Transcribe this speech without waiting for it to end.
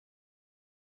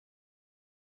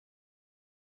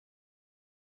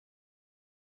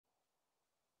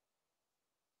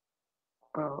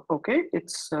Okay,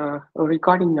 it's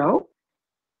recording now.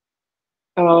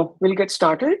 We'll get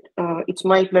started. It's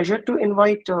my pleasure to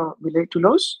invite Ville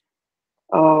Tuulos.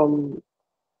 Um,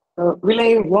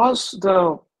 Ville was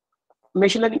the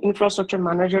machine learning infrastructure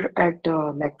manager at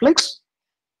Netflix.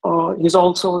 He's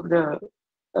also the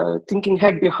thinking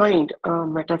head behind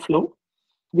Metaflow,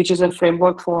 which is a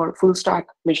framework for full stack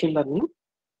machine learning.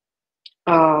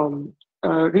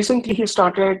 Recently, he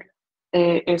started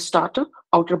a startup,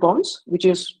 Outerbounds, which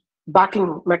is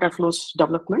backing Metaflow's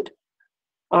development.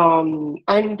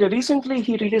 And recently,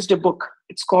 he released a book.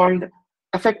 It's called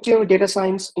Effective Data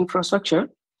Science Infrastructure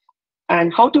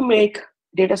and How to Make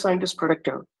Data Scientists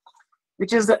Productive,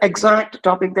 which is the exact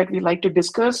topic that we like to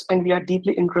discuss and we are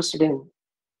deeply interested in.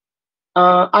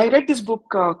 I read this book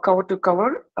cover to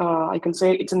cover. I can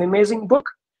say it's an amazing book.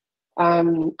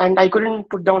 And I couldn't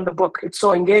put down the book. It's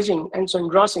so engaging and so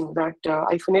engrossing that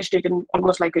I finished it in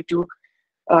almost like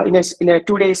in a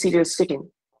 2-day serious sitting.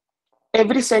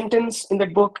 Every sentence in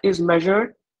that book is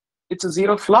measured. It's a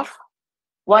zero fluff.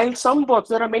 While some books,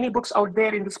 there are many books out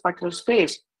there in this particular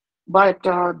space, but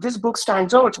this book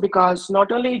stands out because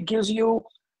not only it gives you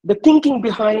the thinking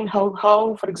behind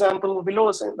how for example, Ville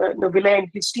and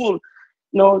his team,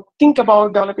 think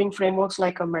about developing frameworks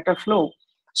like a Metaflow.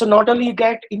 So not only you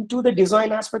get into the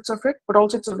design aspects of it, but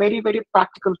also it's a very, very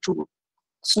practical tool.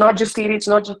 It's not just theory, it's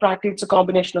not just practice, it's a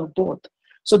combination of both.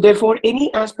 So therefore,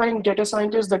 any aspiring data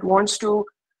scientist that wants to,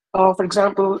 for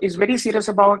example, is very serious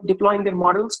about deploying their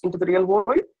models into the real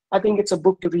world, I think it's a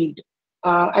book to read.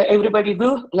 Everybody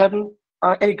will learn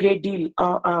a great deal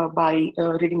by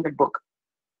reading that book.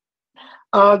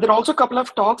 There are also a couple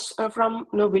of talks from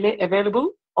Ville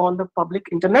available on the public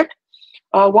internet.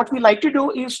 What we like to do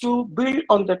is to build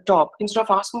on the top instead of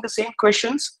asking the same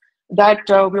questions that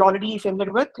we're already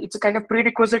familiar with. It's a kind of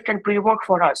prerequisite and pre-work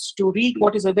for us to read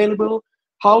what is available,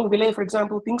 how Ville, for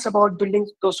example, thinks about building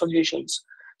those solutions.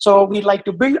 So we like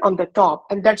to build on the top,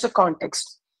 and that's the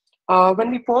context. When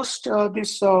we post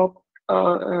this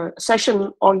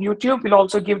session on YouTube, we'll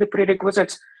also give the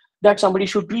prerequisites that somebody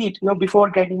should read before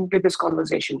getting into this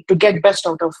conversation to get best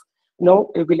out of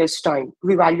Ville's time.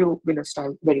 We value Ville's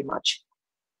time very much.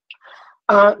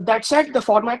 That said, the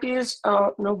format is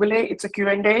Ville, it's a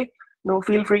Q&A.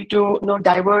 Feel free to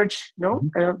diverge,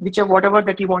 whatever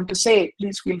that you want to say,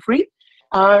 please feel free.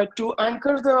 To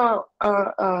anchor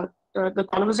the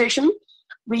conversation,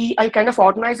 I kind of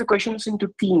organize the questions into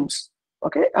themes.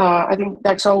 Okay, I think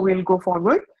that's how we'll go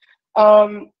forward.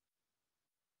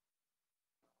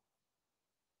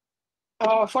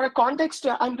 For a context,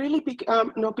 I'm really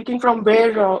picking from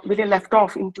where Ville left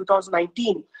off in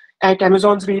 2019 at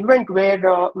Amazon's reInvent, where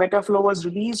Metaflow was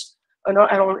released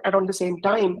around the same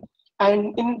time.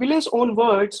 And in Ville's own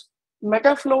words,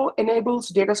 Metaflow enables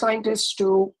data scientists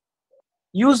to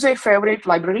use their favorite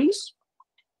libraries,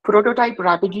 prototype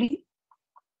rapidly,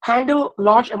 handle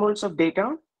large amounts of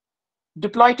data,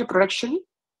 deploy to production,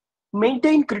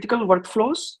 maintain critical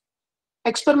workflows,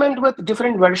 experiment with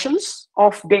different versions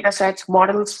of data sets,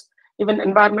 models, even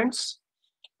environments,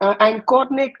 and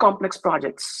coordinate complex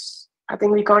projects. I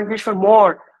think we can't wish for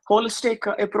more holistic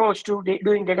approach to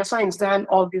doing data science than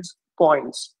all these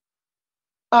points.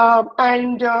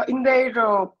 And in their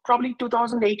probably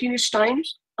 2018-ish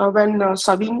times, when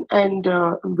Savin and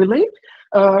Ville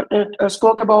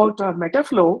spoke about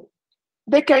Metaflow,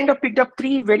 they kind of picked up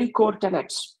 3 very core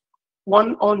tenets.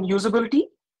 One on usability,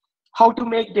 how to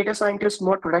make data scientists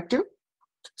more productive.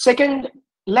 Second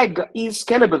leg is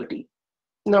scalability.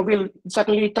 Now we'll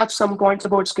certainly touch some points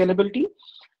about scalability.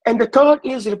 And the third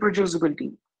is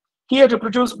reproducibility. Here,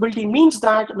 reproducibility means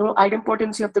that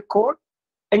idempotency of the code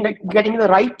and getting the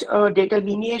right data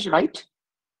lineage right,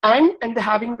 and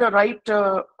having the right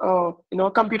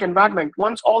compute environment.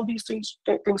 Once all these things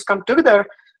come together,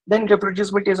 then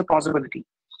reproducibility is a possibility.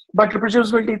 But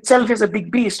reproducibility itself is a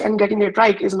big beast, and getting it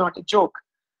right is not a joke.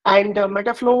 And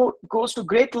Metaflow goes to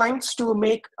great lengths to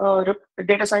make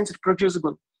data science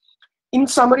reproducible. In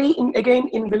summary, again,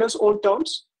 in Ville's own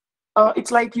terms,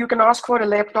 it's like you can ask for a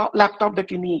laptop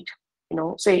that you need.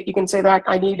 Say you can say that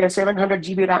I need a 700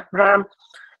 GB RAM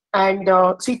and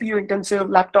CPU intensive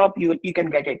laptop, you can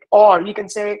get it. Or you can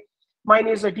say, mine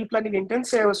is a deep learning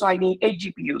intensive, so I need 8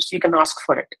 GPUs. You can ask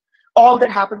for it. All that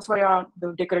happens via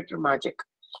the decorator magic.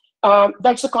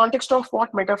 That's the context of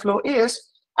what Metaflow is,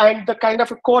 and the kind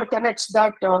of core tenets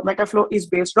that Metaflow is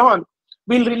based on.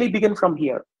 We'll really begin from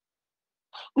here.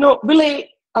 Ville,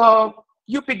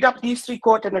 you picked up these 3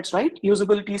 core tenets, right?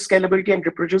 Usability, scalability, and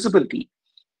reproducibility.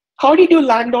 How did you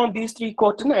land on these 3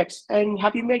 core tenets, and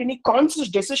have you made any conscious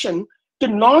decision to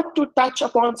not to touch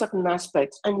upon certain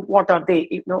aspects, and what are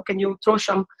they? Can you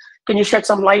shed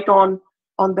some light on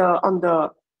on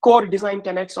the core design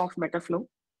tenets of Metaflow.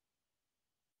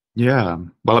 Yeah,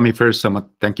 well, I mean, first,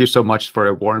 thank you so much for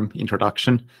a warm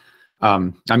introduction.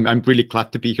 I'm really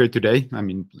glad to be here today. I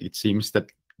mean, it seems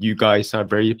that you guys are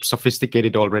very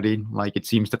sophisticated already. Like, it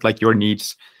seems that like your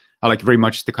needs are like very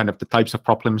much the kind of the types of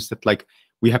problems that like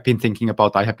we have been thinking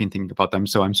about. I have been thinking about them.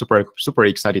 So I'm super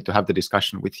excited to have the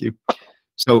discussion with you.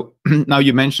 So now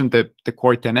you mentioned the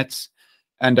core tenets.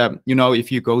 And, you know,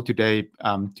 if you go today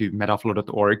to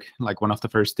metaflow.org, like one of the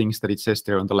first things that it says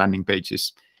there on the landing page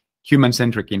is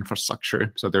human-centric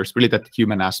infrastructure. So there's really that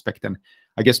human aspect. And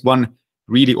I guess one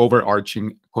really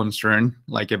overarching concern,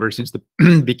 like ever since the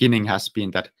beginning, has been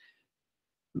that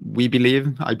I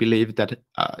believe that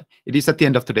it is at the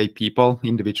end of the day people,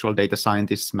 individual data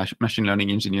scientists, machine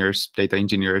learning engineers, data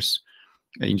engineers,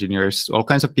 all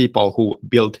kinds of people who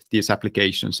build these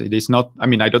applications. It is not, I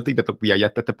mean, I don't think that we are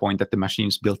yet at the point that the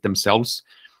machines build themselves.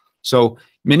 So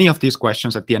many of these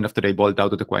questions at the end of the day boiled down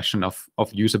to the question of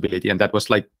usability. And that was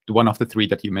like one of the three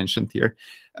that you mentioned here.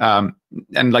 And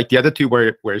like the other two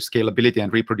were scalability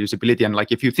and reproducibility. And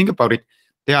like, if you think about it,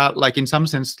 they are like in some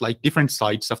sense like different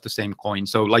sides of the same coin.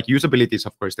 So like usability is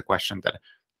of course the question that,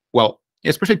 well,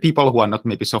 especially people who are not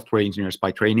maybe software engineers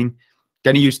by training,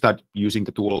 can you start using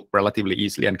the tool relatively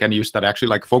easily? And can you start actually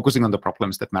like focusing on the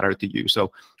problems that matter to you?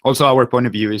 So also our point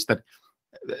of view is that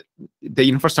the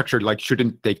infrastructure like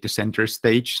shouldn't take the center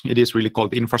stage. It is really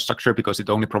called infrastructure because it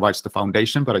only provides the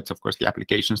foundation, but it's of course the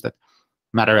applications that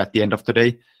matter at the end of the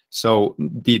day. So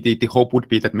the hope would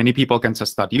be that many people can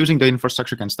just start using the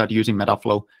infrastructure, can start using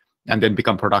Metaflow, and then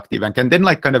become productive, and can then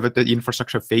like kind of the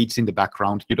infrastructure fades in the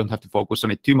background. You don't have to focus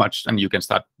on it too much, and you can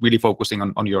start really focusing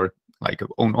on your like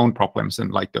own problems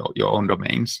and like your own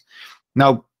domains.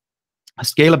 Now,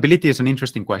 scalability is an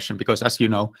interesting question because, as you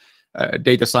know,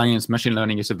 data science, machine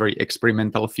learning is a very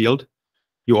experimental field.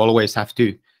 You always have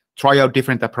to try out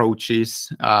different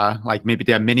approaches. Like maybe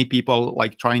there are many people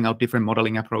like trying out different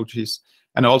modeling approaches.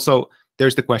 And also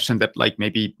there's the question that like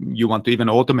maybe you want to even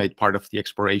automate part of the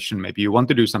exploration. Maybe you want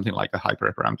to do something like a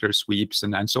hyperparameter sweeps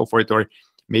and so forth, or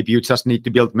maybe you just need to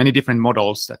build many different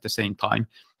models at the same time.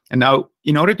 And now,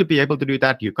 in order to be able to do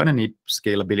that, you kind of need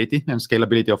scalability, and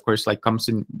scalability, of course, like comes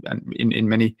in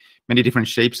many different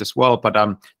shapes as well. But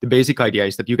the basic idea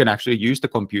is that you can actually use the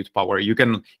compute power. You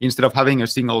can, instead of having a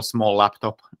single small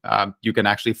laptop, you can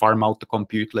actually farm out the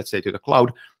compute, let's say, to the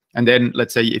cloud. And then,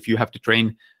 let's say, if you have to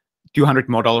train 200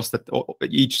 models that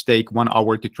each take 1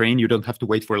 hour to train, you don't have to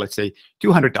wait for, let's say,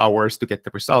 200 hours to get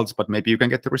the results, but maybe you can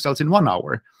get the results in 1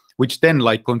 hour, which then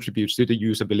like contributes to the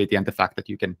usability and the fact that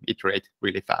you can iterate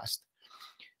really fast.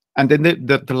 And then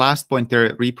the last point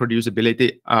there,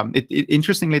 reproducibility,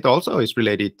 interestingly, it also is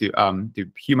related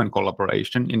to human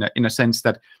collaboration in a sense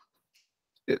that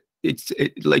it's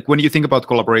like when you think about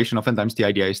collaboration, oftentimes the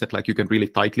idea is that like you can really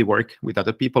tightly work with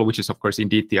other people, which is of course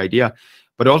indeed the idea,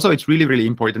 but also it's really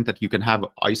important that you can have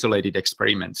isolated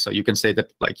experiments. So you can say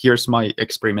that like, here's my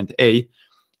experiment A,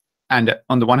 and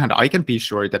on the one hand, I can be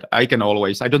sure that I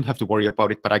don't have to worry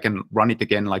about it, but I can run it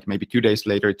again, like maybe 2 days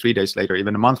later, 3 days later,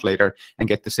 even a month later, and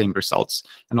get the same results.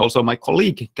 And also my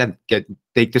colleague can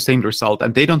take the same result,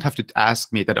 and they don't have to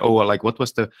ask me that, oh, like what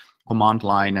was the command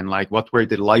line, and like what were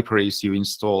the libraries you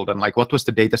installed, and like what was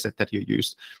the data set that you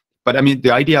used. But I mean, the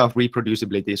idea of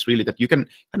reproducibility is really that you can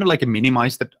kind of like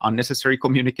minimize that unnecessary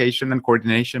communication and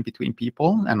coordination between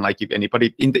people. And like if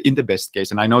anybody in the best case,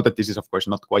 and I know that this is of course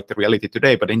not quite the reality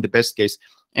today, but in the best case,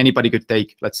 anybody could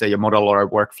take, let's say, a model or a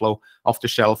workflow off the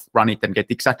shelf, run it, and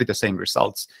get exactly the same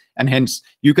results. And hence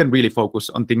you can really focus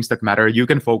on things that matter. You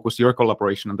can focus your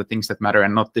collaboration on the things that matter,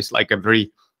 and not this like a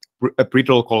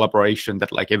brittle collaboration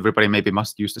that like everybody maybe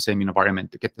must use the same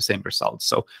environment to get the same results.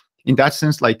 So in that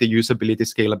sense, like the usability,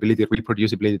 scalability,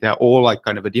 reproducibility, they're all like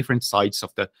kind of a different sides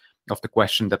of the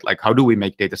question that like, how do we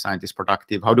make data scientists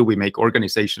productive? How do we make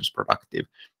organizations productive?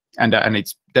 And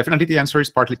it's definitely, the answer is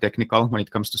partly technical when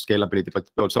it comes to scalability,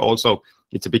 but also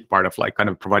it's a big part of like kind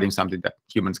of providing something that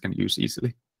humans can use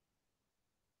easily.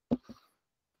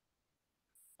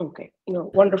 Okay,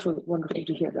 wonderful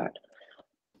to hear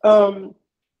that.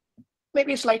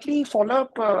 Maybe a slightly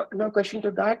follow-up question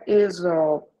to that is,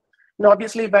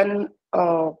 obviously when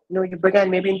you began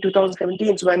maybe in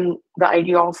 2017 when the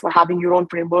idea of having your own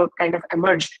framework kind of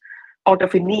emerged out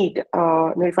of a need.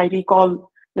 If I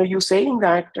recall, you saying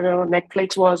that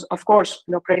Netflix was, of course,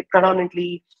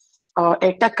 predominantly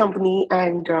a tech company,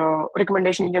 and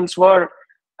recommendation engines were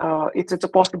it's a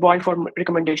poster boy for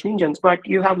recommendation engines. But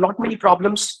you have many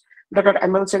problems that are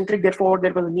ML centric. Therefore,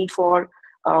 there was a need for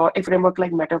a framework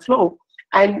like Metaflow,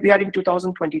 and we are in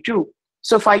 2022.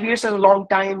 So 5 years is a long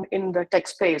time in the tech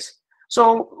space.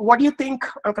 So what do you think,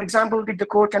 for example, did the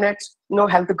core tenets,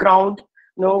 held the ground?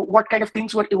 What kind of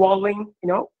things were evolving?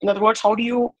 In other words, how do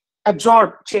you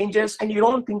absorb changes and your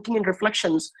own thinking and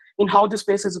reflections in how the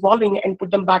space is evolving and put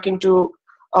them back into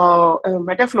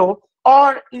Metaflow?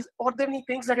 Or are there any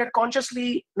things that you're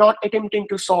consciously not attempting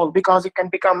to solve because it can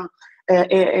become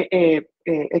a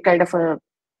kind of a,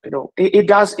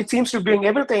 it seems to bring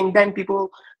everything, then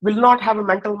people will not have a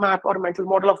mental map or a mental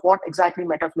model of what exactly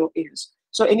Metaflow is.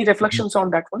 So any reflections on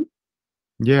that one?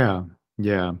 Yeah.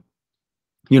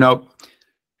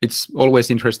 It's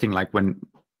always interesting, like when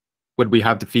we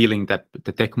have the feeling that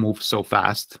the tech moves so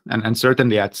fast, and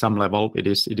certainly at some level it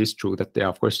is true that there are,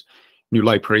 of course, new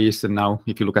libraries, and now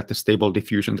if you look at the stable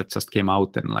diffusion that just came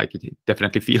out, and like it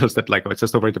definitely feels that like it's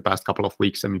just over the past couple of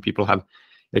weeks. I mean, people have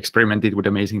experimented with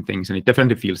amazing things, and it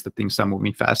definitely feels that things are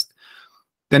moving fast.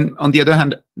 Then on the other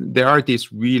hand, there are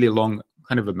these really long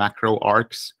kind of macro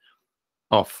arcs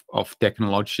of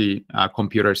technology,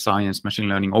 computer science, machine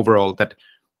learning overall that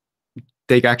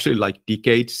take actually like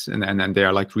decades, and they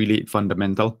are like really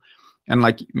fundamental. And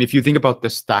like if you think about the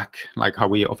stack, like how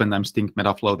we oftentimes think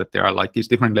Metaflow, that there are like these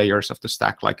different layers of the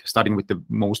stack, like starting with the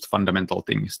most fundamental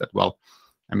things that, well,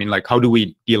 I mean, like how do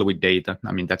we deal with data?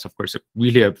 I mean, that's of course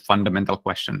really a fundamental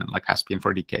question, and like has been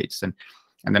for decades. And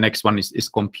the next one is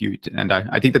compute. And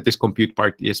I think that this compute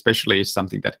part especially is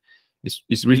something that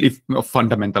is really of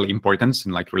fundamental importance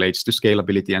and like relates to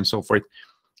scalability and so forth.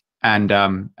 And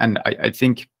I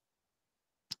think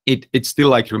it still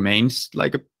like remains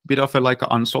like a bit of an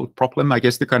unsolved problem. I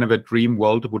guess the kind of a dream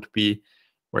world would be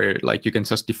where like you can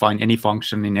just define any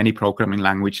function in any programming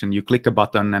language, and you click a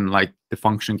button and like the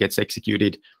function gets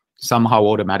executed somehow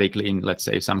automatically in, let's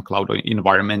say, some cloud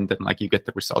environment, and like you get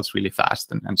the results really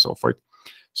fast and so forth.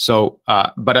 So,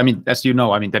 but I mean, as you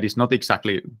know, I mean, that is not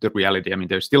exactly the reality. I mean,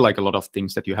 there's still like a lot of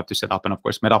things that you have to set up, and of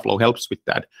course, Metaflow helps with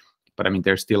that. But I mean,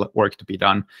 there's still work to be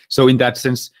done. So in that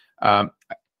sense,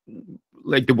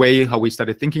 like the way how we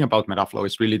started thinking about Metaflow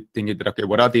is really thinking that, okay,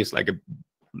 what are these like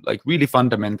really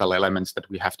fundamental elements that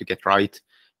we have to get right?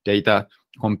 Data,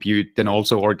 compute, then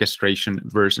also orchestration,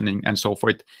 versioning, and so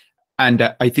forth.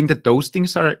 And I think that those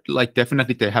things are like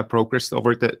definitely they have progressed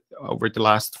over the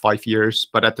last 5 years,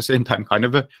 but at the same time, kind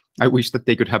of I wish that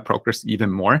they could have progressed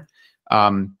even more.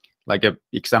 Like an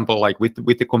example, like with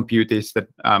the compute is that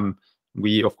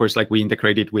we, of course, like we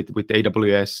integrated with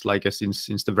AWS like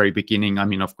since the very beginning. I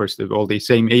mean, of course, all the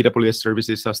same AWS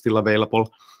services are still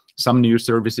available. Some new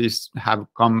services have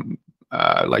come,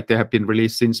 like they have been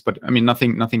released since, but I mean,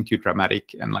 nothing too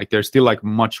dramatic. And like there's still like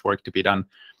much work to be done.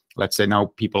 Let's say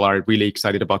now people are really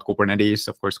excited about Kubernetes.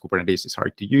 Of course, Kubernetes is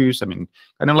hard to use. I mean,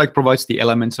 kind of like provides the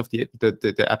elements of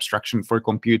the abstraction for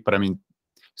compute, but I mean,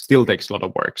 still takes a lot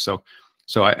of work. So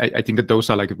I think that those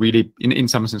are like really, in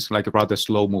some sense, like rather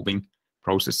slow moving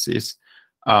processes.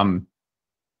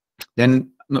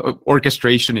 Then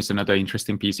orchestration is another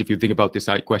interesting piece. If you think about this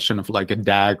question of like a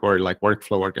DAG or like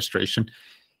workflow orchestration,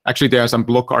 actually there are some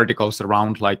blog articles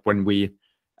around like when we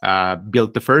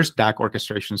built the first DAG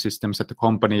orchestration systems at the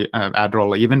company,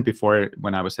 Adroll, even before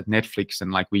when I was at Netflix,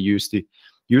 and like we used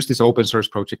this open source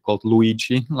project called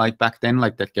Luigi, like back then,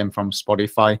 like that came from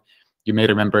Spotify. You may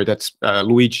remember that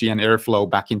Luigi and Airflow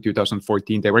back in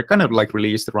 2014, they were kind of like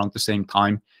released around the same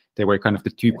time. They were kind of the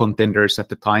two contenders at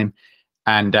the time,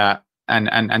 and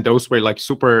those were like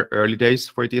super early days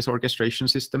for these orchestration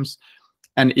systems.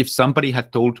 And if somebody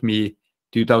had told me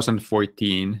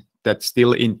 2014 that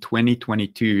still in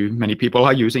 2022 many people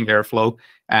are using Airflow,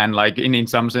 and like in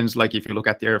some sense, like if you look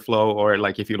at the Airflow or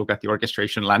like if you look at the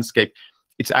orchestration landscape,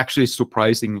 it's actually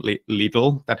surprisingly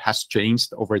little that has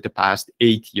changed over the past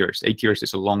 8 years. 8 years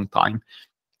is a long time.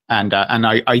 And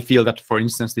I feel that, for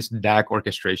instance, this DAG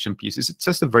orchestration piece it's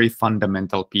just a very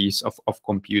fundamental piece of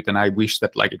compute, and I wish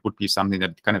that like it would be something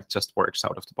that kind of just works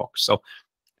out of the box. So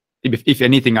if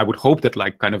anything, I would hope that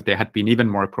like kind of there had been even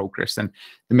more progress. And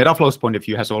the Metaflow's point of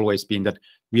view has always been that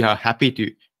we are happy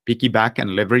to piggyback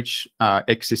and leverage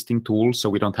existing tools, so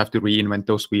we don't have to reinvent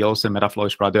those wheels. And Metaflow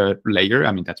is rather a layer.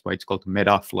 I mean, that's why it's called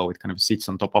Metaflow. It kind of sits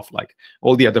on top of like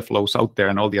all the other flows out there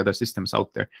and all the other systems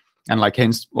out there. And like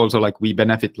hence also like we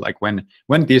benefit like when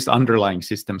these underlying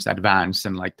systems advance,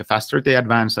 and like the faster they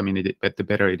advance, I mean, the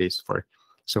better it is for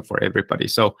everybody.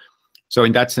 So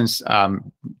in that sense,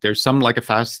 there's some like a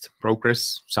fast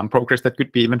progress, some progress that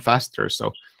could be even faster.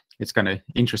 So it's kind of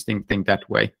interesting thing that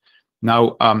way.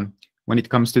 Now, when it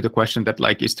comes to the question that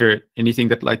like, is there anything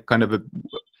that like kind of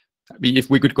I mean, if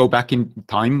we could go back in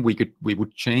time, we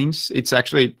would change. It's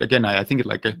actually, again, I think it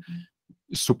like a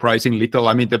surprising little.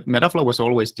 I mean, the Metaflow was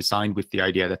always designed with the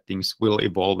idea that things will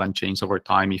evolve and change over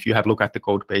time. If you have a look at the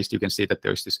code base, you can see that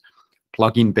there's this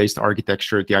plugin based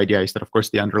architecture, the idea is that of course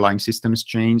the underlying systems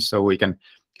change, so we can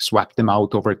swap them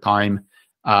out over time.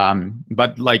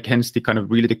 But like hence the kind of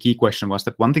really the key question was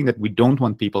that one thing that we don't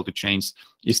want people to change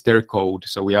is their code.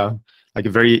 So we are like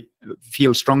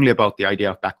feel strongly about the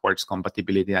idea of backwards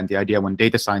compatibility, and the idea when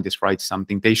data scientists write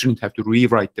something, they shouldn't have to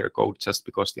rewrite their code just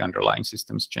because the underlying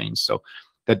systems change. So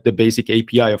that the basic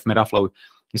API of Metaflow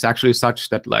is actually such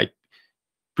that like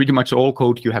pretty much all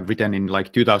code you have written in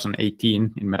like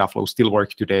 2018 in Metaflow still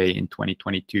work today in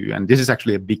 2022. And this is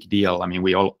actually a big deal. I mean,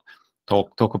 we all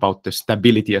talk about the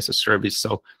stability as a service.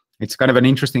 So it's kind of an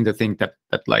interesting to think that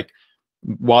like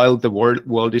while the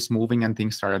world is moving and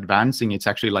things are advancing, it's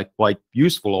actually like quite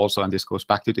useful also, and this goes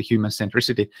back to the human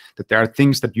centricity, that there are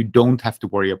things that you don't have to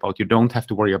worry about. You don't have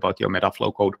to worry about your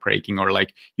Metaflow code breaking, or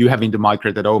like you having to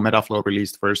migrate that, oh, Metaflow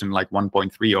released version like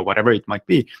 1.3 or whatever it might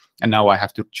be, and now I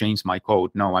have to change my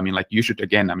code. No, I mean, like you should,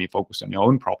 again, I mean, focus on your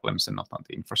own problems and not on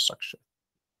the infrastructure.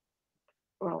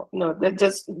 Well, no,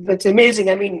 that's amazing.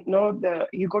 I mean,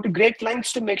 you go to great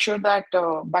lengths to make sure that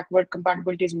backward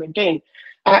compatibility is maintained.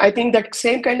 I think that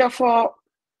same kind of,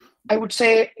 I would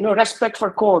say, respect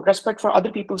for code, respect for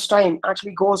other people's time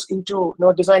actually goes into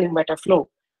designing Metaflow.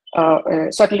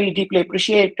 Certainly, deeply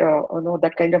appreciate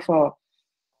that kind of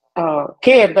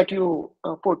care that you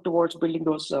put towards building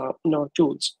those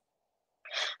tools.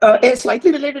 A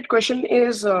slightly related question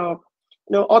is,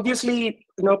 obviously,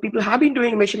 people have been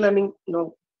doing machine learning,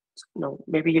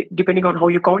 maybe depending on how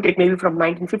you count it, maybe from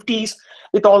 1950s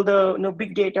with all the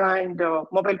big data and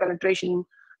mobile penetration.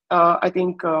 I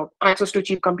think access to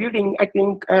cheap computing, I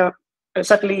think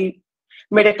certainly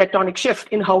made a tectonic shift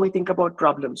in how we think about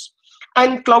problems.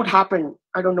 And cloud happened.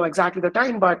 I don't know exactly the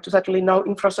time, but certainly now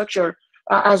infrastructure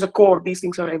as a core, these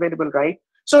things are available, right?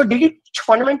 So did it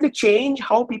fundamentally change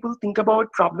how people think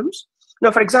about problems?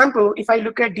 Now, for example, if I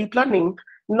look at deep learning,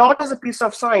 not as a piece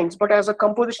of science, but as a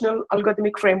compositional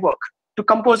algorithmic framework to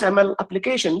compose ML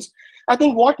applications, I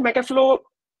think what Metaflow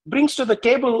brings to the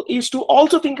table is to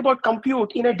also think about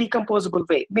compute in a decomposable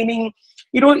way, meaning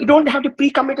you don't have to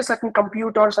pre-commit a certain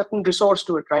compute or a certain resource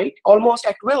to it, right? Almost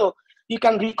at will, you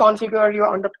can reconfigure your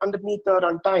underneath the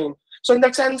runtime. So in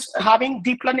that sense, having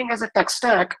deep learning as a tech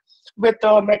stack with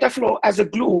Metaflow as a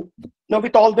glue,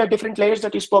 with all the different layers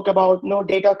that you spoke about,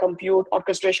 data, compute,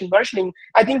 orchestration, versioning,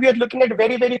 I think we are looking at a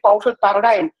very, very powerful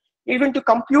paradigm, even to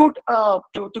compute,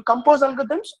 to compose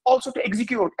algorithms, also to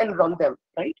execute and run them,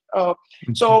 right?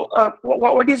 So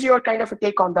what is your kind of a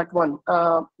take on that one?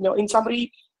 In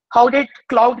summary, how did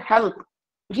cloud help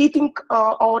rethink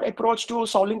our approach to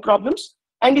solving problems?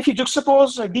 And if you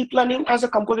juxtapose deep learning as a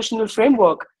compositional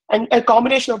framework and a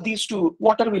combination of these two,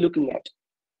 what are we looking at?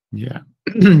 Yeah,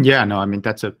 yeah, no, I mean,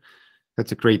 that's a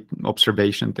great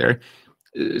observation there.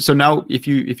 So now if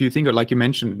you think of, like you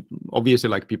mentioned, obviously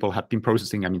like people have been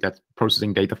processing, I mean, that's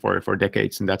processing data for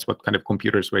decades, and that's what kind of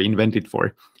computers were invented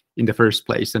for in the first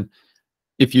place. And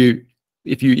if you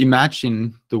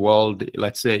imagine the world,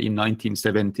 let's say in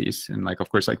 1970s, and like, of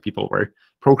course, like people were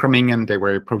programming and they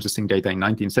were processing data in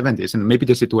 1970s, and maybe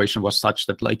the situation was such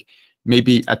that like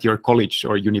maybe at your college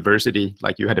or university,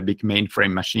 like you had a big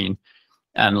mainframe machine,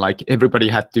 and like everybody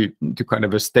had to kind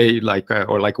of stay like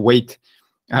or like wait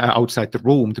outside the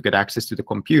room to get access to the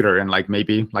computer. And like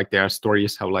maybe like there are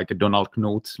stories how like a Donald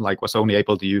Knuth like was only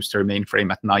able to use their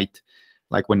mainframe at night,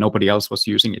 like when nobody else was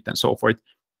using it and so forth.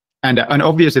 And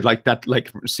obviously like that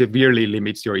like severely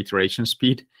limits your iteration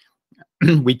speed.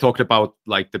 We talked about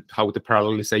like how the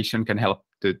parallelization can help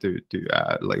to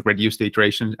like reduce the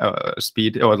iteration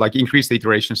speed, or like increase the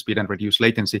iteration speed and reduce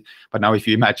latency. But now if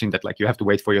you imagine that like you have to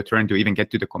wait for your turn to even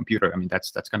get to the computer, I mean,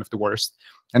 that's kind of the worst.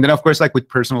 And then of course, like with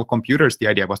personal computers, the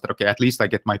idea was that, okay, at least I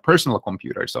get my personal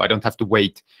computer, so I don't have to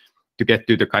wait to get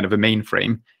to the kind of a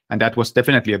mainframe. And that was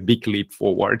definitely a big leap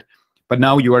forward. But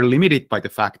now you are limited by the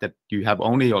fact that you have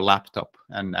only your laptop,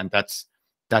 and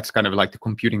that's kind of like the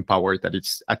computing power that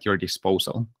it's at your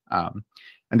disposal.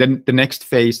 And then the next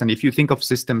phase, and if you think of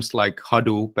systems like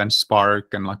Hadoop and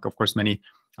Spark, and like, of course, many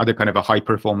other kind of a high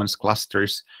performance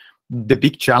clusters, the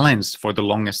big challenge for the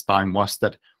longest time was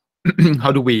that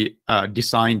how do we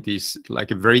design these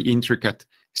like a very intricate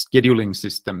scheduling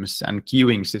systems and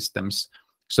queuing systems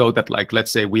so that like,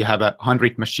 let's say we have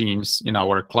 100 machines in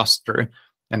our cluster,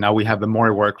 and now we have a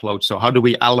more workload. So how do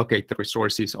we allocate the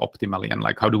resources optimally? And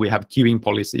like, how do we have queuing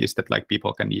policies that like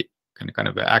people can kind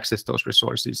of access those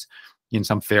resources in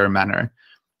some fair manner?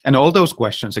 And all those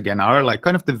questions, again, are like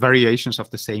kind of the variations of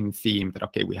the same theme that,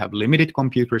 okay, we have limited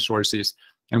compute resources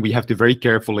and we have to very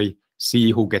carefully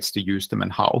see who gets to use them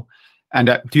and how. And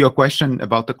to your question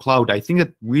about the cloud, I think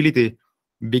that really the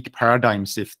big paradigm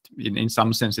shift in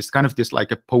some sense is kind of this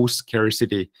like a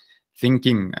post-scarcity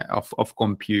thinking of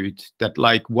compute, that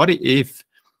like, what if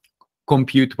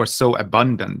compute was so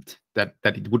abundant that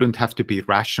it wouldn't have to be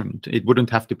rationed? It wouldn't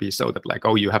have to be so that like,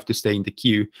 oh, you have to stay in the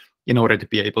queue in order to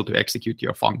be able to execute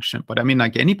your function. But I mean,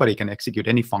 like, anybody can execute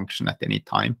any function at any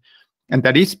time. And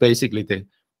that is basically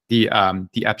the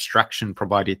abstraction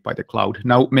provided by the cloud.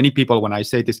 Now, many people, when I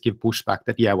say this, give pushback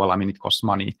that, yeah, well, I mean, it costs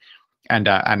money. And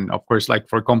of course, like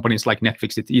for companies like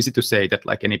Netflix, it's easy to say that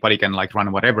like anybody can like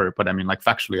run whatever. But I mean, like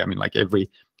factually, I mean, like every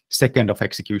second of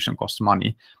execution costs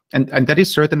money. And that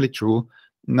is certainly true.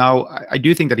 Now, I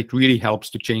do think that it really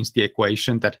helps to change the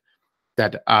equation that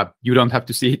you don't have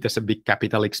to see it as a big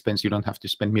capital expense. You don't have to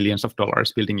spend millions of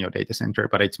dollars building your data center,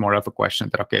 but it's more of a question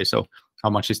that, okay, so how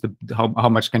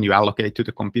much can you allocate to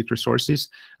the compute resources?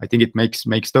 I think it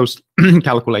makes those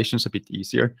calculations a bit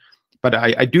easier. But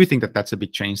I do think that that's a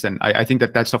big change. And I think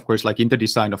that that's, of course, like in the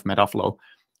design of Metaflow,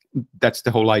 that's the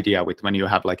whole idea with when you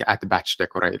have like at batch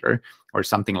decorator or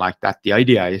something like that. The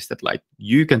idea is that like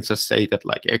you can just say that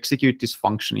like execute this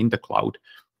function in the cloud.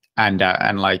 And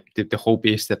like the hope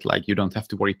is that like you don't have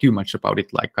to worry too much about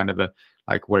it, like kind of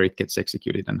like where it gets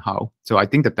executed and how. So I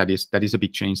think that is a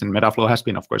big change. And Metaflow has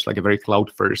been, of course, like a very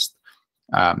cloud first,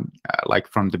 like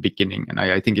from the beginning. And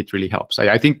I think it really helps.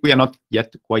 I think we are not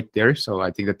yet quite there. So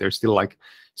I think that there's still like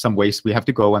some ways we have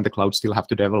to go and the cloud still have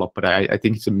to develop. But I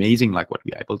think it's amazing like what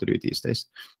we are able to do these days.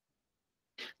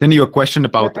 Then your question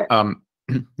about,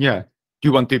 yeah, do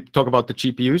you want to talk about the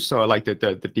GPUs? So like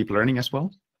the deep learning as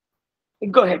well?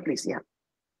 Go ahead, please.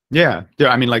 Yeah.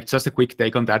 I mean, like just a quick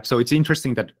take on that. So it's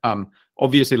interesting that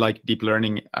obviously like deep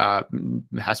learning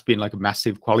has been like a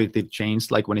massive qualitative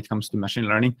change, like when it comes to machine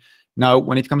learning. Now,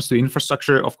 when it comes to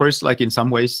infrastructure, of course, like in some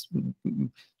ways,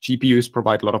 GPUs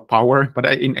provide a lot of power, but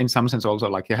in some sense also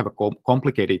like they have a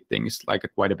complicated things like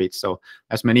quite a bit. So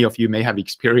as many of you may have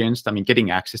experienced, I mean, getting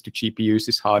access to GPUs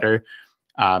is harder.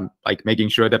 Like making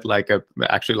sure that like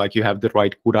actually like you have the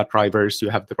right CUDA drivers, you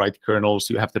have the right kernels,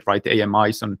 you have the right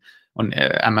AMIs on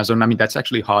Amazon. I mean, that's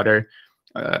actually harder.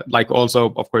 Like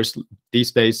also, of course,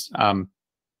 these days,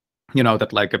 you know,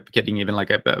 that like getting even like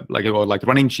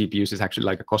running GPUs is actually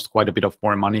like cost quite a bit of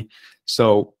more money.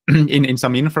 So in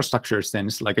some infrastructure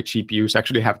sense, like a GPUs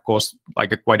actually have caused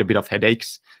like quite a bit of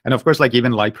headaches. And of course, like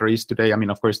even libraries today, I mean,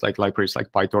 of course, like libraries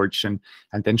like PyTorch and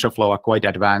TensorFlow are quite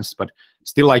advanced, but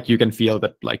still like you can feel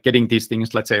that like getting these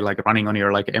things, let's say like running on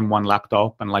your like M1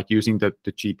 laptop and like using the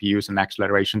GPUs and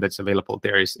acceleration that's available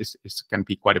there is can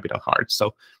be quite a bit of hard.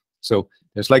 So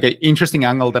there's like an interesting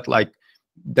angle that like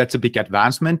that's a big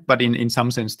advancement, but in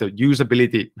some sense the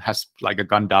usability has like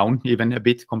gone down even a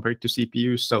bit compared to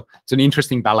CPUs. So it's an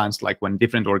interesting balance, like when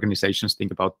different organizations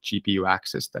think about GPU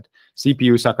access, that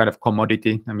CPUs are kind of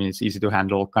commodity. I mean, it's easy to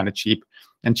handle, kind of cheap,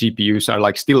 and GPUs are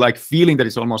like still like feeling that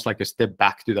it's almost like a step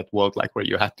back to that world, like where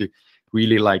you have to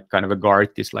really like kind of guard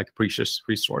this like precious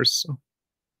resource. So.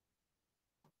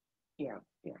 Yeah.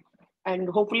 And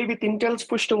hopefully with Intel's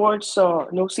push towards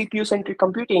CPU-centric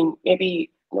computing,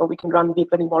 maybe we can run deep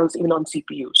learning models even on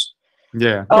CPUs.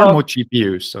 Yeah, or more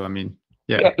GPUs. So I mean,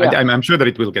 I'm sure that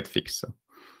it will get fixed. So.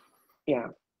 Yeah.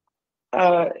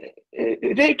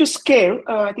 Related to scale,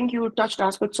 I think you touched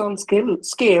aspects on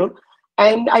scale,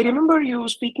 and I remember you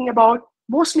speaking about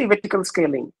mostly vertical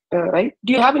scaling, right?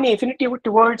 Do you have any affinity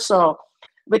towards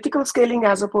vertical scaling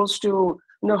as opposed to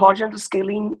horizontal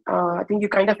scaling? I think you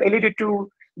kind of alluded to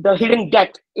the hidden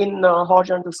debt in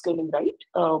horizontal scaling, right?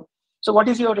 So what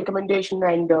is your recommendation,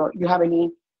 and you have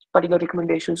any particular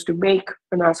recommendations to make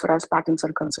as far as patterns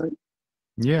are concerned?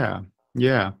 Yeah.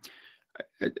 Well,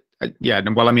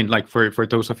 I mean, like for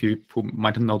those of you who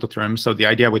might not know the term, so the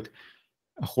idea with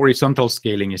horizontal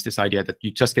scaling is this idea that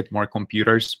you just get more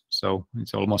computers. So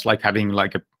it's almost like having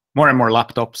like more and more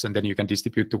laptops, and then you can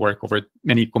distribute the work over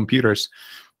many computers.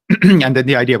 And then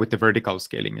the idea with the vertical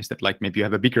scaling is that like maybe you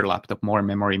have a bigger laptop, more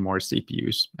memory, more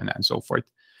CPUs, and so forth.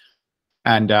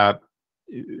 And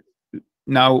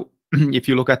now, if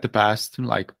you look at the past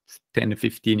like 10 to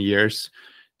 15 years,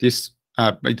 this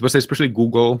it was especially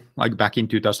Google, like back in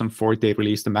 2004, they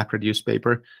released the MapReduce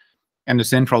paper. And the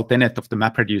central tenet of the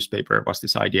MapReduce paper was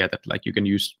this idea that like you can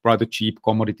use rather cheap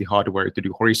commodity hardware to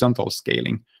do horizontal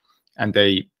scaling. And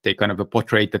they kind of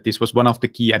portrayed that this was one of the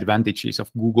key advantages of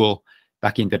Google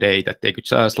back in the day, that they could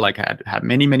just like have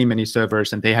many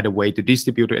servers, and they had a way to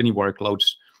distribute any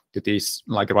workloads to these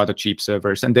like rather cheap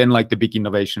servers. And then like the big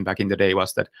innovation back in the day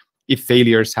was that if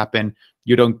failures happen,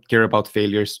 you don't care about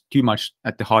failures too much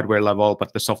at the hardware level,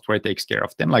 but the software takes care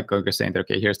of them. Like saying,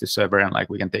 okay, here's the server, and like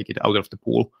we can take it out of the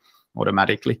pool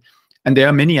automatically. And there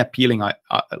are many appealing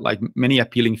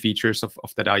features of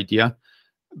that idea.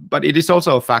 But it is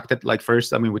also a fact that, like,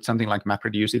 first, I mean, with something like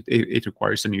MapReduce, it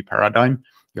requires a new paradigm.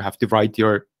 You have to write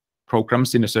your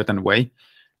programs in a certain way.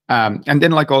 And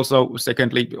then like also,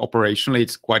 secondly, operationally,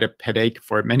 it's quite a headache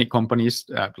for many companies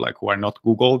like who are not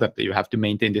Google, that you have to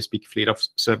maintain this big fleet of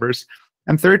servers.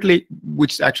 And thirdly,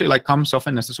 which actually like comes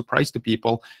often as a surprise to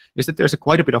people, is that there's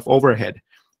quite a bit of overhead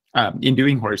in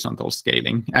doing horizontal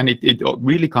scaling. And it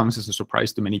really comes as a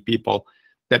surprise to many people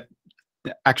that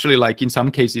actually, like in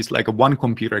some cases, like one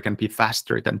computer can be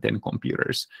faster than 10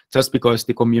 computers, just because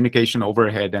the communication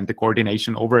overhead and the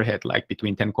coordination overhead, like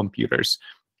between 10 computers,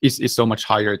 is so much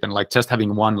higher than like just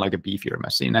having one, like a beefier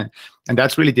machine. And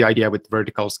that's really the idea with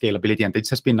vertical scalability. And this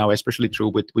has been now especially true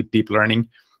with deep learning,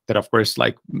 that of course,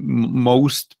 like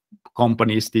most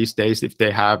companies these days, if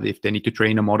they need to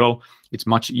train a model, it's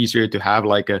much easier to have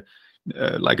like a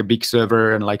big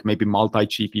server and like maybe multi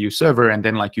GPU server, and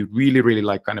then like you really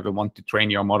like kind of want to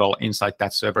train your model inside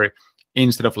that server,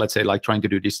 instead of, let's say, like trying to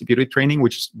do distributed training,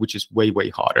 which is way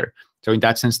harder. So in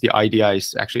that sense, the idea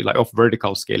is actually like of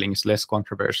vertical scaling is less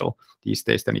controversial these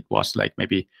days than it was like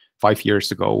maybe 5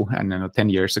 years ago and 10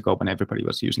 years ago when everybody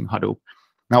was using Hadoop.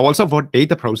 Now, also for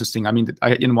data processing, I mean,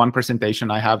 in one presentation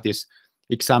I have this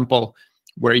example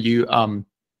where if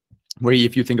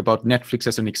you think about Netflix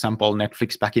as an example,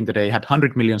 Netflix back in the day had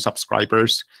 100 million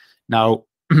subscribers. Now,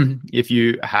 if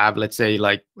you have, let's say,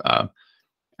 like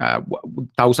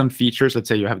 1,000 features, let's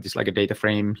say you have this like a data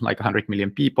frame, like 100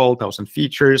 million people, 1,000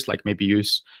 features, like maybe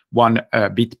use 1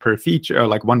 bit per feature,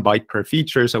 like 1 byte per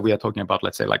feature. So we are talking about,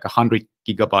 let's say, like 100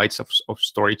 gigabytes of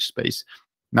storage space.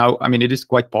 Now, I mean, it is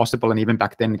quite possible, and even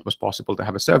back then it was possible to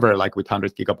have a server like with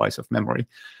 100 gigabytes of memory.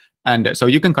 And so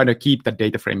you can kind of keep that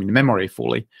data frame in memory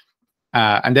fully.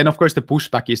 And then, of course, the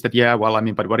pushback is that, yeah, well, I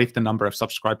mean, but what if the number of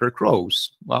subscribers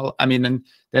grows? Well, I mean, and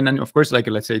then, of course, like,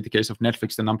 let's say the case of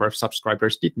Netflix, the number of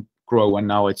subscribers didn't grow, and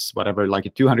now it's whatever,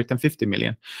 like 250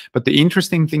 million. But the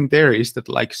interesting thing there is that,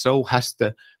 like, so has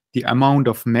the amount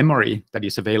of memory that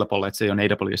is available, let's say, on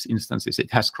AWS instances,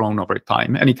 it has grown over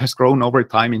time. And it has grown over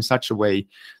time in such a way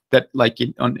that, like,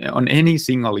 on any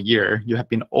single year, you have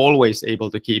been always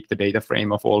able to keep the data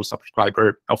frame of all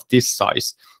subscriber of this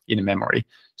size in memory.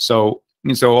 So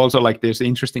also, like, there's an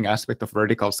interesting aspect of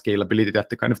vertical scalability, that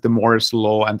the kind of the Moore's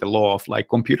law and the law of like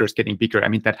computers getting bigger, I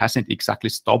mean, that hasn't exactly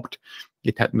stopped.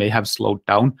 It may have slowed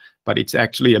down, but it's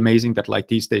actually amazing that, like,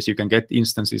 these days you can get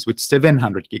instances with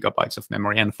 700 gigabytes of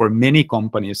memory. And for many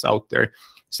companies out there,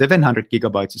 700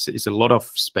 gigabytes is a lot of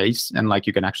space, and like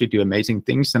you can actually do amazing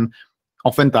things. And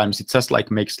oftentimes it just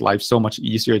like makes life so much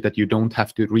easier that you don't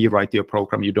have to rewrite your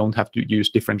program, you don't have to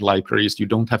use different libraries, you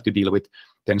don't have to deal with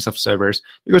tens of servers,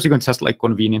 because you can just like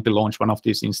conveniently launch one of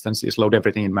these instances, load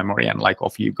everything in memory, and like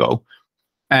off you go.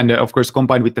 And of course,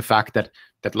 combined with the fact that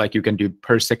like you can do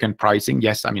per second pricing.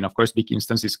 Yes, I mean, of course, big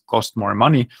instances cost more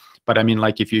money, but I mean,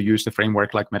 like if you use the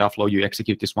framework like Metaflow, you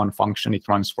execute this one function, it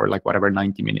runs for like whatever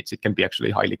 90 minutes. It can be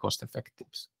actually highly cost effective.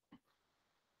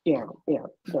 Yeah.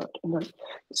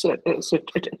 So it's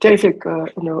a terrific,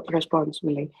 response,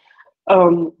 Ville.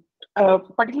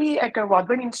 Particularly at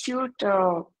Wadhwani Institute,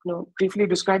 briefly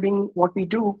describing what we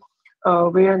do,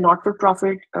 we are a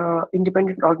not-for-profit,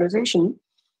 independent organization.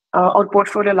 Our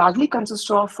portfolio largely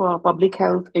consists of public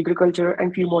health, agriculture,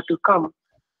 and few more to come.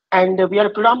 And we are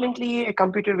predominantly a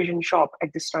computer vision shop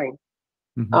at this time.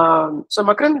 Mm-hmm. So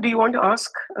Makran, do you want to ask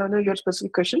your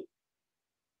specific question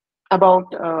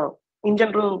about, in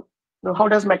general, how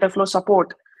does Metaflow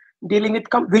support dealing with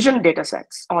vision data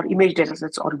sets or image data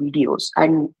sets or videos?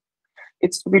 And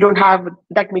we don't have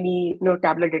that many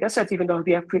tabular data sets, even though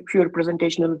we have fewer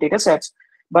presentational data sets.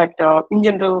 But in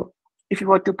general, if you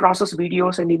were to process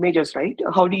videos and images, right,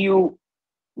 how do you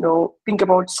think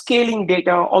about scaling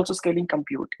data, also scaling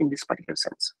compute in this particular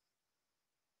sense?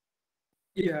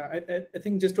 Yeah, I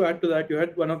think just to add to that, you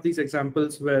had one of these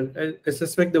examples where I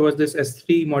suspect there was this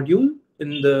S3 module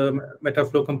in the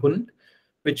Metaflow component,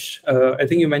 which I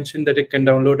think you mentioned that it can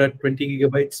download at 20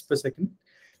 gigabytes per second.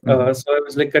 Mm-hmm. So I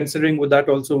was like considering, would that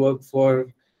also work for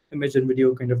image and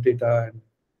video kind of data, and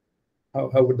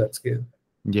how would that scale?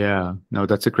 Yeah, no,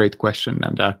 that's a great question.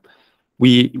 And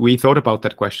we thought about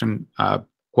that question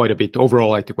quite a bit. Overall,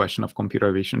 like the question of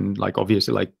computer vision, like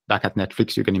obviously, like back at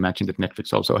Netflix, you can imagine that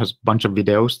Netflix also has a bunch of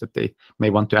videos that they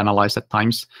may want to analyze at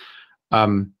times.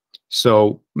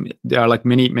 So there are like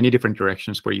many different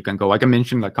directions where you can go. I can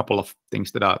mention a couple of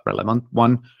things that are relevant.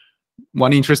 One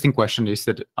interesting question is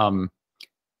that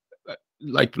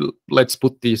like, let's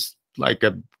put these like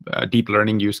a deep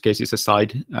learning use cases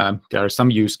aside. There are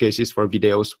some use cases for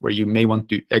videos where you may want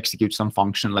to execute some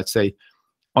function, let's say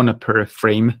on a per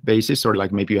frame basis, or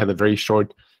like maybe you have a very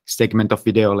short segment of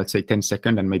video, let's say 10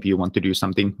 seconds, and maybe you want to do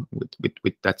something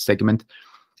with that segment.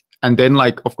 And then,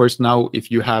 like, of course, now if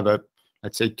you have a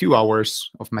let's say 2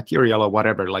 hours of material or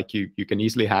whatever, like you can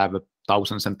easily have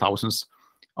thousands and thousands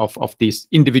of these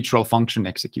individual function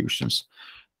executions.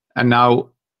 And now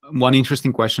one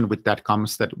interesting question with that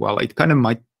comes that, well, it kind of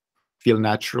might feel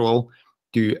natural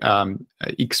to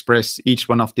express each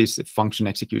one of these function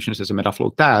executions as a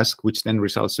Metaflow task, which then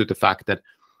results to the fact that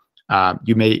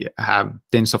you may have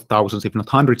tens of thousands, if not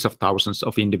hundreds of thousands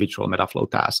of individual Metaflow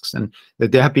tasks. And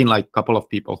there have been like a couple of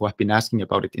people who have been asking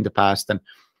about it in the past,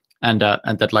 and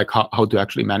that like how to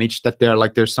actually manage that.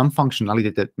 There's some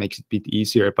functionality that makes it a bit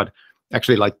easier, but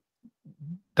actually like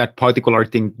that particular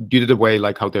thing, due to the way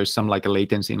like how there's some like a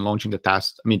latency in launching the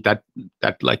task, I mean that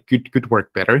like could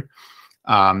work better.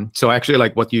 So actually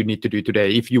like what you need to do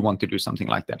today, if you want to do something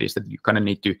like that, is that you kind of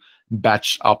need to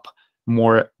batch up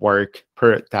more work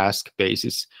per task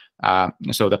basis,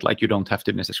 so that like you don't have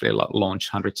to necessarily launch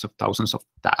hundreds of thousands of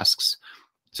tasks.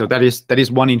 So that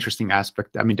is one interesting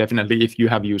aspect. I mean, definitely if you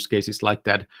have use cases like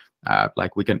that,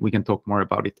 like we can talk more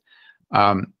about it.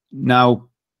 Now,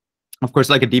 of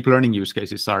course, like a deep learning use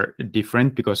cases are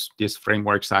different because these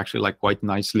frameworks are actually like quite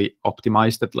nicely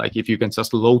optimized. That like if you can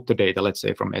just load the data, let's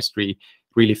say from S3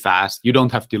 really fast, you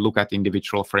don't have to look at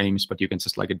individual frames, but you can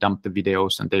just like dump the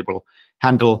videos and they will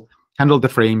handle the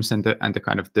frames and the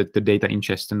kind of the data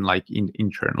ingestion like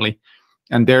internally.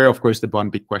 And there, of course, the one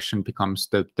big question becomes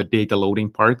the data loading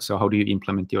part. So how do you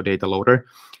implement your data loader?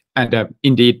 And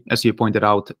indeed, as you pointed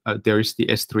out, there is the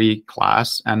S3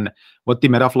 class. And what the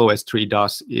Metaflow S3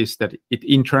 does is that it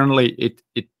internally,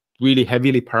 it really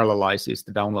heavily parallelizes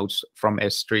the downloads from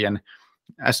S3. And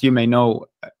as you may know,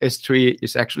 S3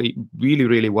 is actually really,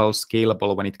 really well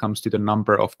scalable when it comes to the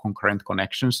number of concurrent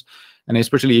connections. And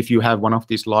especially if you have one of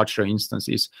these larger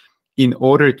instances, in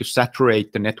order to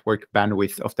saturate the network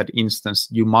bandwidth of that instance,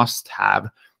 you must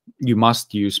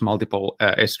use multiple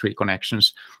S3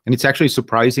 connections. And it's actually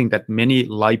surprising that many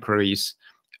libraries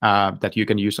that you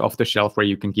can use off the shelf, where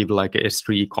you can give like a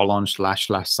S3 colon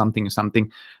 /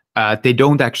 something, they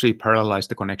don't actually parallelize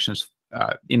the connections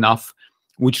enough,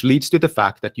 which leads to the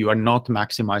fact that you are not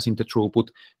maximizing the throughput,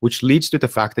 which leads to the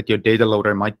fact that your data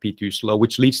loader might be too slow,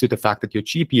 which leads to the fact that your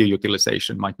GPU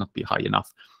utilization might not be high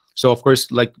enough. So of course,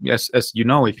 like as you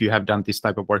know, if you have done this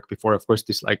type of work before, of course,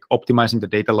 this like optimizing the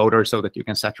data loader so that you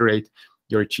can saturate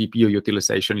your GPU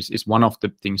utilization is one of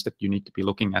the things that you need to be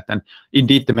looking at. And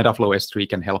indeed, the Metaflow S3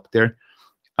 can help there.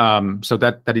 So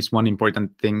that is one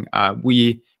important thing.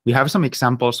 We have some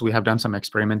examples. We have done some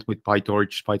experiment with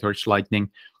PyTorch Lightning,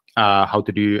 how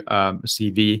to do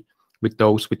CV with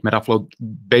those with Metaflow.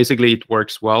 Basically, it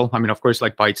works well. I mean, of course,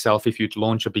 like by itself, if you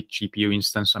launch a big GPU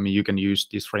instance, I mean, you can use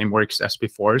these frameworks as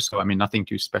before. So I mean, nothing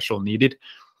too special needed.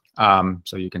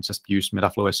 So you can just use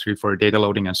Metaflow S3 for data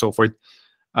loading and so forth.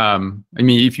 I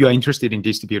mean, if you are interested in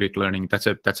distributed learning,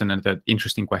 that's another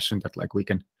interesting question that like we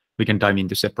can dive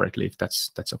into separately if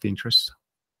that's of interest.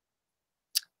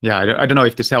 Yeah, I don't know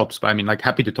if this helps, but I mean, like,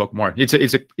 happy to talk more. It's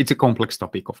a complex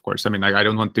topic, of course. I mean, I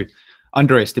don't want to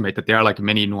underestimate that there are like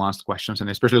many nuanced questions, and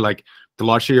especially like the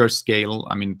larger your scale,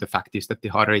 I mean, the fact is that the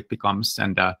harder it becomes,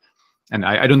 and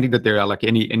I don't think that there are like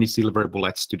any silver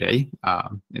bullets today.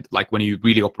 Like when you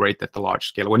really operate at the large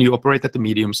scale, when you operate at the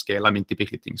medium scale, I mean,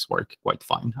 typically things work quite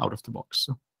fine out of the box.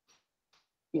 So.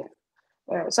 Yeah,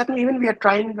 certainly. Even we are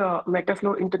trying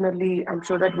Metaflow internally. I'm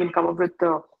sure that we'll come up with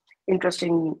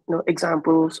interesting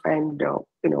examples and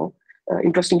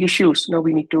interesting issues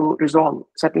we need to resolve.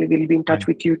 Certainly, we'll be in touch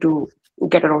with you to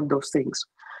get around those things.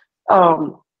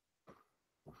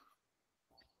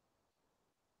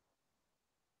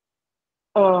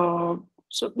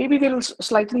 So maybe we'll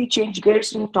slightly change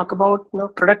gears and talk about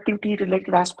productivity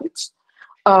related aspects.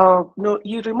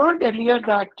 You remarked earlier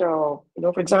that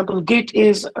for example, Git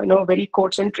is very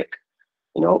code centric.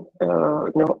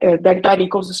 The entire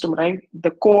ecosystem, right?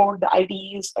 The code, the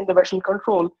IDEs, and the version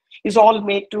control is all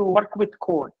made to work with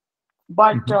code.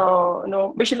 But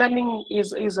machine learning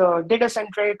is data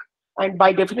centric, and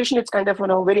by definition, it's kind of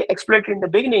very exploratory in the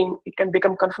beginning. It can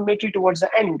become confirmatory towards the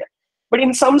end. But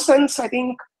in some sense, I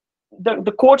think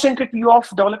the code centric view of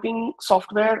developing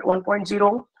software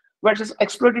 1.0 versus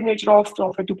exploratory nature of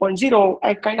software 2.0,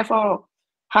 I kind of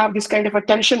have this kind of a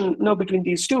tension between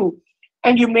these two.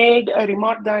 And you made a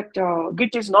remark that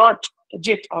Git is not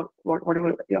JIT or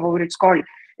whatever, however it's called.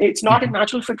 It's not a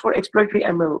natural fit for exploratory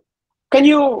ML. Can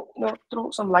you,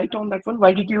 throw some light on that one?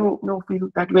 Why did you feel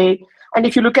that way? And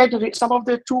if you look at some of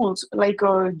the tools like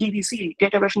DVC,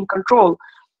 data version control,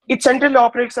 it centrally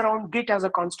operates around Git as a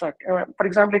construct. For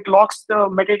example, it locks the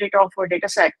metadata of a data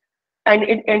set and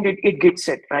it gets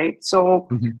it, right? So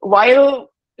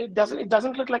while it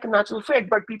doesn't look like a natural fit,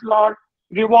 but people are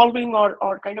revolving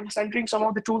or kind of centering some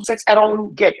of the tool sets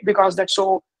around Git because that's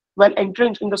so well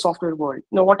entrenched in the software world.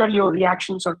 Now, what are your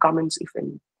reactions or comments, if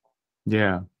any?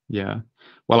 Yeah, yeah.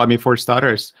 Well, I mean, for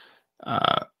starters,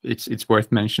 it's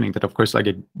worth mentioning that, of course, like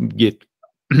Git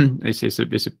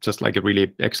is just like a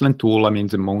really excellent tool. I mean,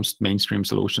 the most mainstream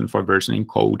solution for versioning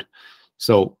code.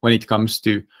 So when it comes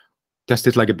to just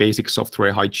it's like a basic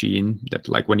software hygiene that,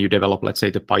 like, when you develop, let's say,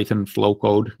 the Python flow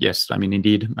code, yes, I mean,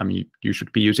 indeed, I mean, you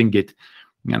should be using Git,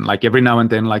 and like every now and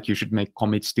then, like, you should make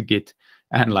commits to Git.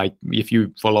 And like if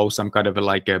you follow some kind of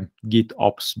a Git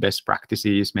ops best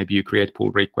practices, maybe you create pull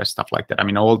requests, stuff like that. I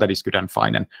mean, all that is good and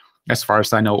fine. And as far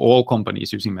as I know, all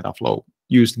companies using Metaflow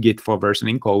use Git for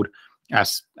versioning code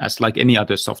as like any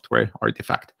other software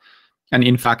artifact. And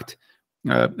in fact,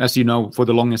 as you know, for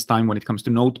the longest time, when it comes to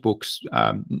notebooks,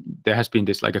 there has been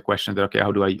this like a question that, okay,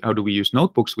 how do we use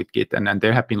notebooks with Git? And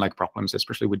there have been like problems,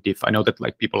 especially with diff. I know that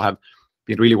like people have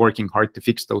been really working hard to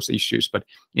fix those issues, but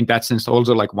in that sense,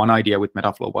 also like one idea with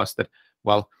Metaflow was that,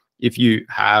 well, if you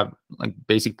have like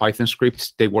basic Python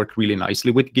scripts, they work really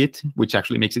nicely with Git, which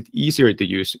actually makes it easier to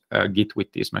use Git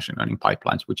with these machine learning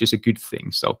pipelines, which is a good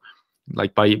thing. So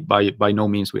like by no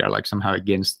means we are like somehow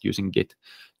against using Git.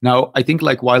 Now, I think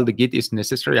like while the Git is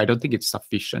necessary, I don't think it's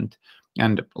sufficient.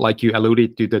 And like you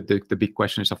alluded to, the big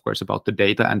question is, of course, about the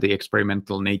data and the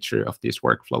experimental nature of these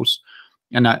workflows.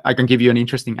 And I can give you an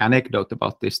interesting anecdote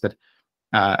about this, that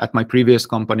at my previous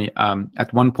company,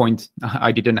 at one point,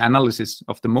 I did an analysis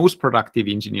of the most productive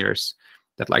engineers,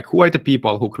 that like, who are the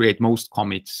people who create most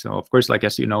commits? So of course, like,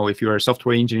 as you know, if you're a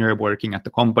software engineer working at the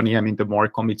company, I mean, the more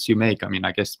commits you make, I mean,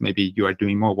 I guess maybe you are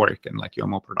doing more work and like you're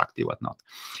more productive, whatnot.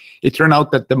 It turned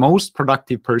out that the most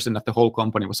productive person at the whole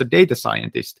company was a data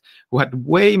scientist who had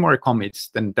way more commits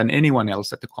than anyone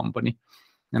else at the company.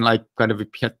 And like kind of he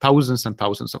had thousands and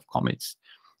thousands of commits.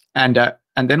 And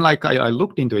then like I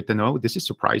looked into it and, oh, this is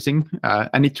surprising.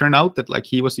 And it turned out that like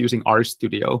he was using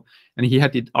RStudio, and he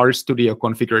had it RStudio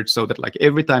configured so that like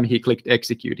every time he clicked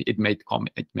execute, it made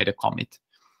a commit.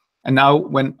 And now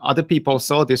when other people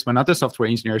saw this, when other software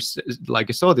engineers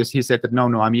like saw this, he said that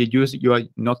no, I mean, you are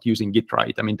not using Git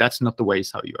right. I mean, that's not the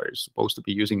ways how you are supposed to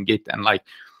be using Git. And like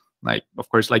of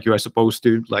course, like you are supposed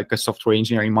to, like a software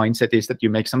engineering mindset is that you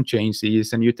make some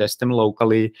changes and you test them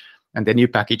locally, and then you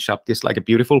package up this like a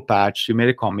beautiful patch, you made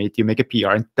a commit, you make a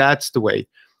PR, and that's the way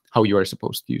how you are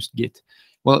supposed to use Git.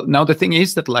 Well, now the thing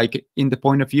is that like in the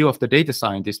point of view of the data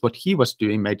scientist, what he was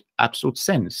doing made absolute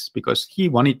sense, because he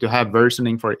wanted to have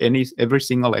versioning for every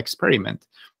single experiment.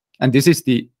 And this is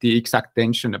the exact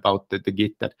tension about the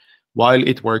Git, that while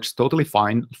it works totally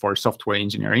fine for software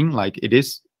engineering, like it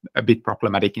is a bit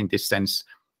problematic in this sense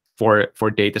for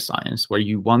data science, where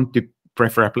you want to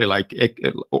preferably like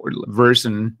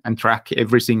version and track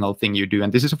every single thing you do.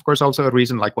 And this is of course also a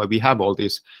reason like why we have all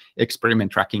these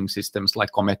experiment tracking systems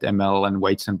like Comet ML and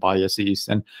weights and biases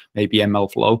and maybe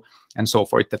ML flow and so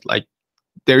forth, that like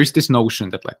there is this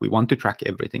notion that like we want to track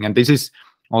everything. And this is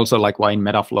also like why in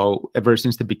Metaflow, ever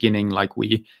since the beginning, like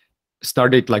we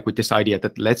started like with this idea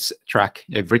that let's track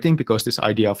everything, because this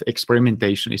idea of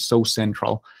experimentation is so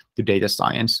central to data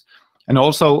science. And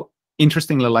also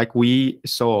interestingly, like we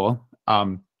saw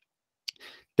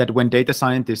that when data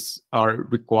scientists are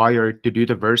required to do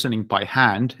the versioning by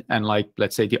hand, and like,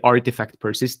 let's say the artifact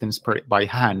persistence by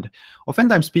hand,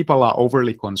 oftentimes people are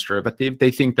overly conservative.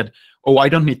 They think that, oh, I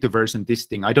don't need to version this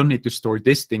thing, I don't need to store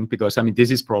this thing, because I mean,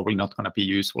 this is probably not going to be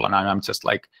useful, and I'm just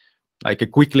like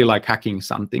quickly like hacking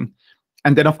something.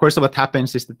 And then of course what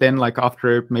happens is that then like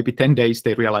after maybe 10 days,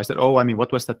 they realize that, oh, I mean,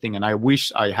 what was that thing? And I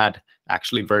wish I had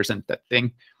actually versioned that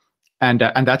thing. And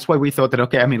that's why we thought that,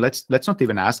 okay, I mean, let's not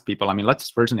even ask people. I mean, let's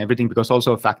version everything, because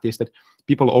also a fact is that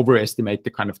people overestimate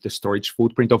the kind of the storage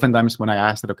footprint. Oftentimes when I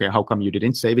asked that, okay, how come you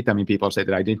didn't save it? I mean, people say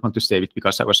that I didn't want to save it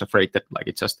because I was afraid that like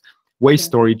it just waste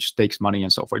storage, takes money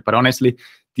and so forth. But honestly,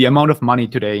 the amount of money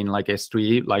today in like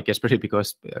S3, like especially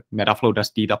because Metaflow does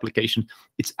deduplication,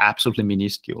 it's absolutely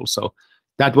minuscule. So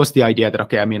that was the idea that,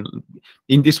 okay, I mean,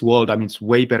 in this world, I mean, it's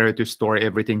way better to store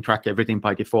everything, track everything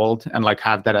by default, and like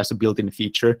have that as a built-in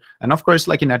feature. And of course,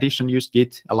 like in addition, use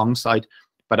Git alongside.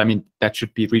 But I mean, that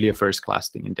should be really a first-class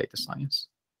thing in data science.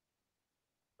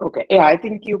 Okay, yeah, I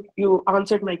think you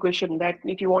answered my question, that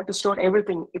if you want to store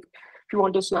everything, if you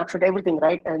want to snapshot everything,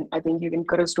 right? And I think you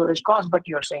incur a storage cost, but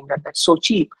you're saying that that's so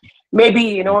cheap. Maybe,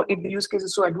 you know, if the use case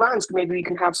is so advanced, maybe we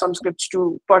can have some scripts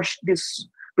to push this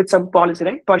with some policy,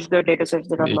 right? Push the data sets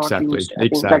that are not used.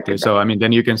 Exactly. So, I mean,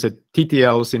 then you can set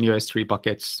TTLs in your S3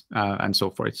 buckets and so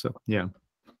forth. So, yeah.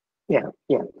 Yeah.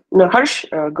 No, Harsh,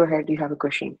 go ahead. You have a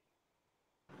question.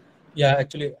 Yeah,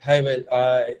 actually, hi, Will.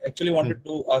 I actually wanted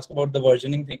to ask about the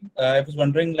versioning thing. I was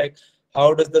wondering, like,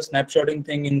 how does the snapshotting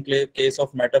thing in case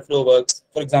of Metaflow works?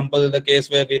 For example, the case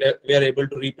where we are able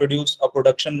to reproduce a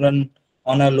production run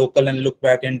on a local and look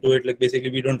back into it. Like basically,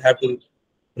 we don't have to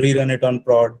rerun it on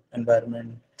prod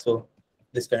environment. So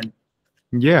this kind.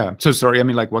 Yeah. So sorry, I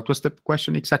mean, like, what was the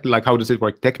question exactly? Like, how does it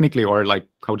work technically, or like,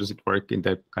 how does it work in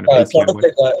the kind of API Sort of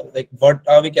way? like what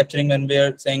are we capturing when we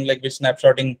are saying like we're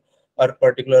snapshotting our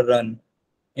particular run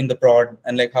in the prod,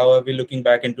 and like how are we looking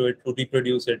back into it to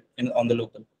reproduce it on the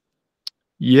local?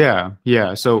 Yeah.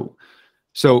 So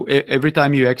every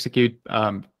time you execute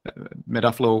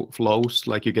Metaflow flows,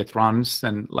 like you get runs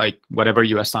and like whatever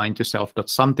you assign to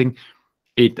self.something,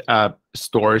 it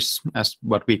stores as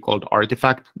what we called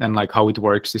artifact. And like how it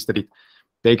works is that it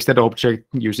takes that object,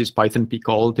 uses Python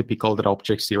pickle to pickle that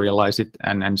object, serialize it,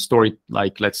 and store it.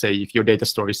 Like, let's say if your data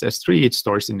store is S3, it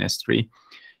stores in S3.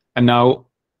 And now,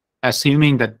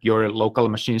 assuming that your local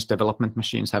machines, development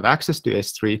machines, have access to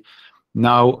S3,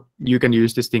 now you can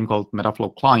use this thing called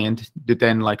Metaflow client to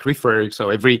then like refer. So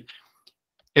every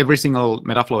single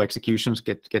Metaflow executions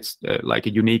gets like a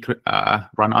unique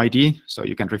run ID. So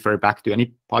you can refer back to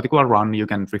any particular run. You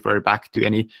can refer back to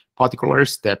any particular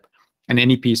step and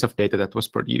any piece of data that was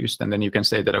produced. And then you can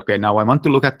say that, okay, now I want to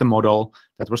look at the model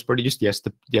that was produced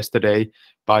yesterday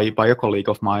by a colleague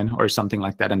of mine or something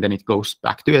like that. And then it goes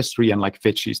back to S3 and like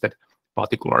fetches that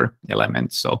particular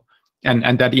element. So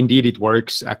and that indeed it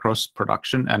works across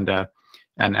production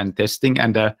and testing.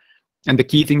 And the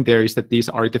key thing there is that these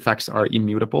artifacts are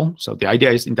immutable. So the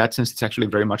idea is, in that sense, it's actually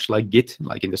very much like Git,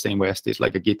 like in the same way as this,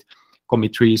 like a Git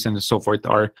commit trees and so forth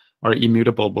are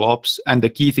immutable blobs. And the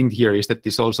key thing here is that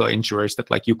this also ensures that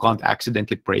like you can't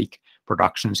accidentally break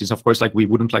productions. It's of course like we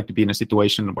wouldn't like to be in a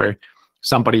situation where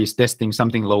somebody is testing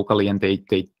something locally and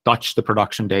they touch the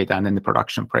production data and then the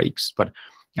production breaks. But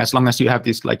as long as you have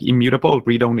these like immutable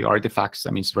read-only artifacts,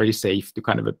 I mean, it's very safe to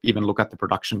kind of even look at the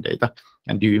production data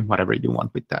and do whatever you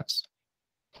want with that.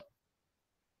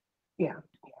 Yeah.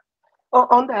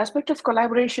 On the aspect of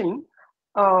collaboration,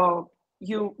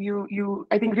 you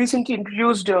I think recently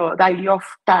introduced the idea of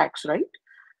tags, right?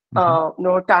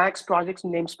 Tags, projects,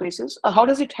 and namespaces. How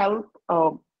does it help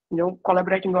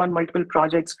collaborating on multiple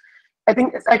projects? I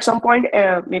think at some point,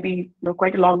 maybe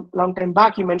quite a long time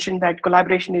back, you mentioned that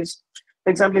collaboration is, for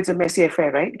example, it's a messy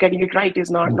affair, right? Getting it right is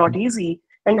not easy.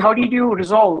 And how did you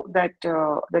resolve that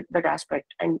that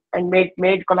aspect and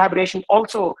made collaboration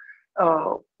also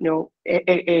a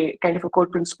kind of a core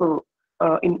principle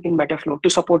in Metaflow to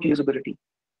support usability?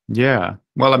 Yeah.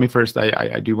 Well, I mean, first,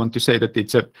 I do want to say that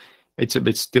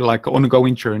it's still like an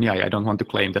ongoing journey. I don't want to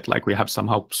claim that like we have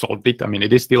somehow solved it. I mean,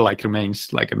 it is still like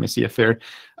remains like a messy affair.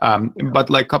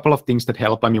 But like a couple of things that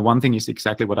help. I mean, one thing is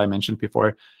exactly what I mentioned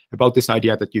before about this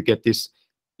idea that you get this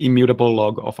immutable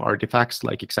log of artifacts,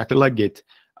 like exactly like Git.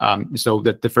 So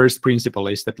that the first principle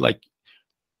is that like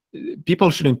people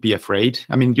shouldn't be afraid.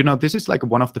 I mean, this is like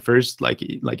one of the first like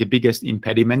the biggest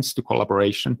impediments to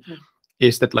collaboration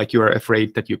is that like you are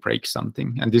afraid that you break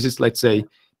something. And this is, let's say,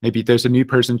 maybe there's a new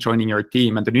person joining your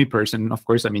team, and the new person, of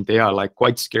course, I mean, they are like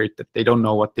quite scared that they don't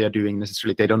know what they're doing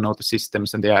necessarily. They don't know the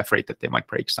systems, and they are afraid that they might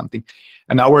break something.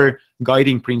 And our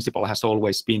guiding principle has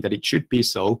always been that it should be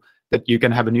so that you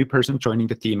can have a new person joining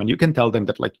the team, and you can tell them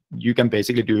that like you can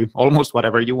basically do almost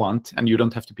whatever you want, and you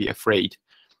don't have to be afraid.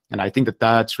 And I think that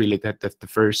that's really the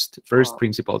first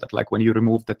principle, that like when you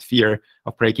remove that fear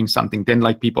of breaking something, then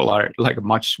like people are like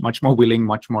much more willing,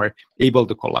 much more able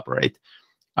to collaborate.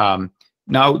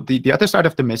 Now, the other side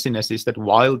of the messiness is that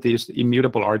while these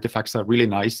immutable artifacts are really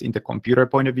nice in the computer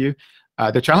point of view,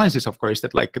 the challenge is, of course,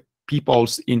 that like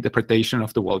people's interpretation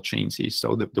of the world changes.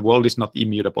 So the world is not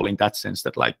immutable in that sense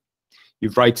that like you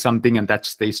write something and that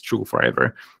stays true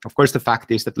forever. Of course, the fact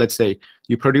is that, let's say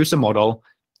you produce a model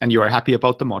and you are happy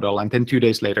about the model, and then 2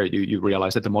 days later you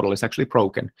realize that the model is actually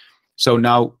broken. So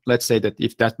now let's say that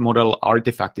if that model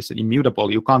artifact is immutable,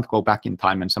 you can't go back in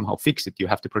time and somehow fix it. You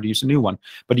have to produce a new one.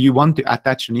 But you want to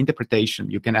attach an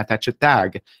interpretation. You can attach a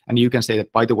tag, and you can say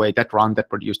that, by the way, that run that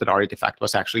produced that artifact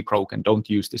was actually broken. Don't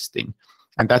use this thing.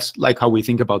 And that's like how we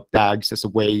think about tags as a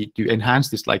way to enhance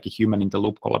this like a human in the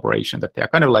loop collaboration, that they are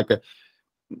kind of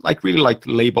like really like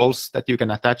labels that you can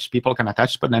attach, people can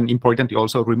attach, but then importantly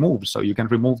also remove. So you can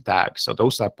remove tags. So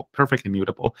those are perfectly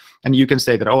mutable. And you can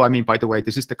say that, oh, I mean, by the way,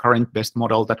 this is the current best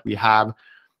model that we have.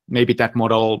 Maybe that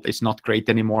model is not great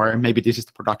anymore. Maybe this is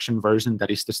the production version,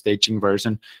 that is the staging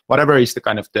version. Whatever is the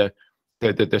kind of the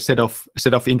set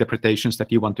of interpretations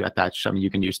that you want to attach. I mean,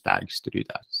 you can use tags to do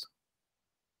that.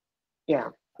 Yeah.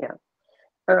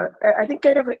 I think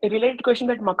kind of a related question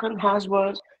that Makran has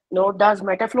was, does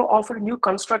Metaflow offer new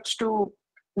constructs to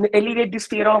alleviate this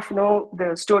fear of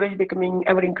the storage becoming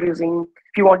ever increasing.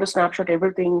 If you want to snapshot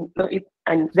everything,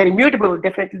 and they're immutable,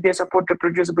 definitely they support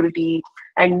reproducibility,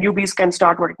 and newbies can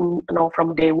start working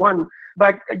from day one.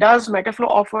 But does Metaflow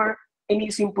offer any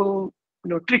simple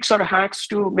tricks or hacks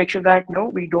to make sure that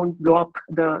we don't blow up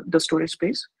the storage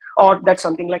space, or that's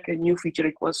something like a new feature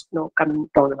request coming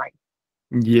down the line?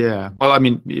 Yeah, well, I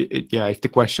mean, yeah, if the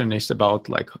question is about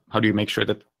like how do you make sure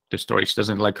that the storage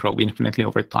doesn't like grow infinitely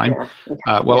over time,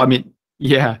 I mean,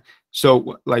 yeah.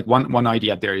 So like one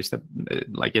idea there is that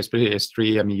like especially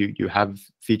S3, I mean, you have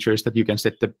features that you can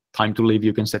set the time to live,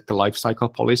 you can set the life cycle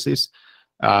policies.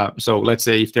 So let's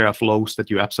say if there are flows that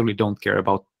you absolutely don't care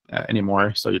about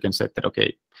anymore, so you can set that,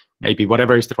 okay, maybe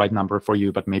whatever is the right number for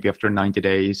you, but maybe after 90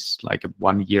 days, like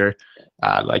 1 year,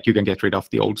 like you can get rid of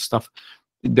the old stuff.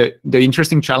 The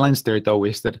interesting challenge there, though,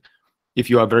 is that if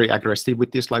you are very aggressive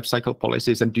with these lifecycle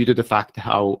policies, and due to the fact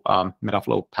how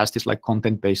Metaflow has this like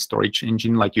content-based storage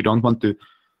engine, like you don't want to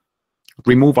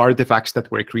remove artifacts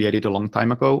that were created a long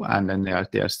time ago and then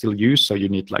they are still used. So you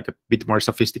need like a bit more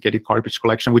sophisticated garbage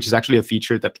collection, which is actually a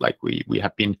feature that like we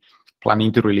have been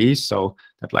planning to release, so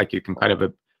that like you can kind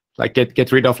of like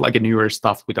get rid of like a newer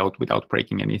stuff without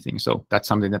breaking anything. So that's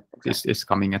something that is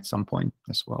coming at some point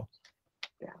as well.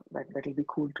 Yeah, that'll be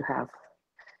cool to have.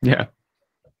 Yeah.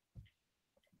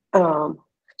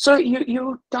 So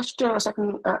you touched a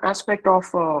certain aspect of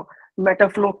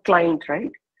Metaflow client,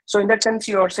 right? So in that sense,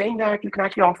 you're saying that you can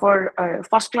actually offer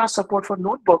first-class support for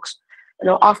notebooks.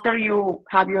 After you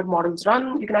have your models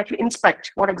run, you can actually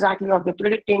inspect what exactly are they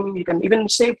predicting. You can even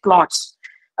save plots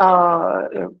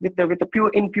with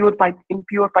the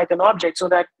pure Python object, so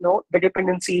that the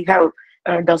dependency hell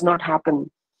does not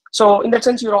happen. So in that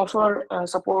sense, you offer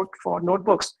support for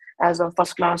notebooks as a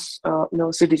first-class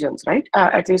citizens, right?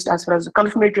 At least as far as the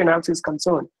confirmatory analysis is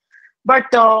concerned. But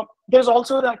there's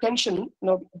also the tension,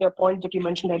 the point that you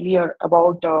mentioned earlier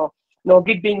about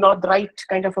Git being not the right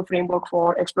kind of a framework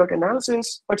for exploratory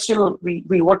analysis, but still we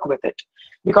work with it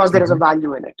because there is a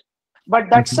value in it. But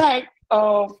that said,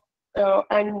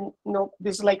 and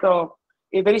this is like a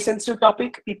very sensitive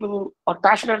topic. People are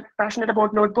passionate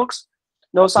about notebooks.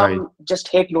 Some just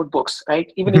hate notebooks,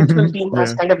 right? Even internal team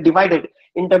has kind of divided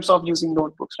in terms of using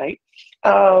notebooks, right?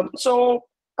 And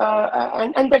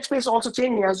that space also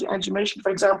changing, as you mentioned. For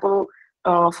example,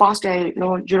 Fast AI,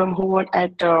 Jerome Howard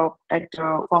at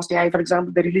Fast AI, for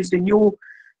example, they released a new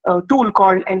tool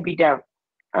called NBDev.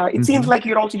 It seems like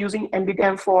you're also using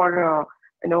NBDev for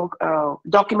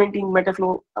documenting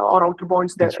Metaflow or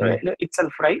Outerbounds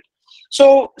itself, right?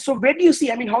 So where do you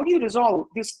see? I mean, how do you resolve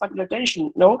this particular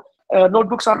tension?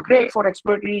 Notebooks are great for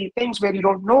exploratory things where you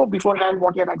don't know beforehand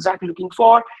what you're exactly looking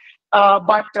for,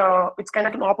 but it's kind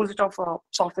of an opposite of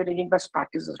software engineering best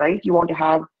practices, right? You want to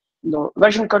have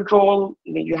version control.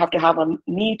 You have to have a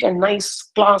neat and nice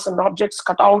class and objects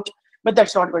cut out, but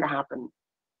that's not going to happen,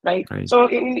 right? So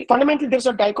fundamentally, there's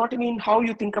a dichotomy in how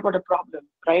you think about a problem,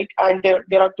 right? And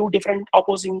there are two different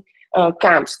opposing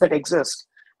camps that exist.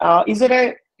 Is there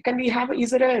a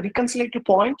reconciliatory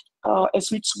point, a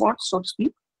sweet spot, so to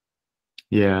speak?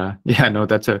 Yeah, no,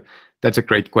 that's a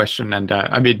great question, and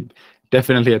I mean,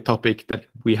 definitely a topic that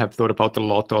we have thought about a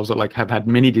lot. Also, like have had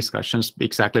many discussions.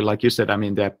 Exactly like you said. I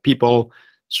mean, there are people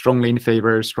strongly in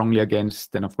favor, strongly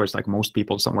against, and of course, like most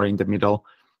people, somewhere in the middle.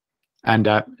 And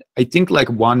I think like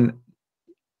one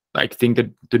thing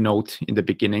to note in the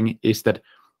beginning is that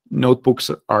notebooks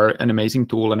are an amazing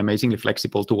tool, an amazingly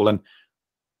flexible tool, and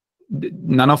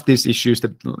none of these issues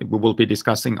that we will be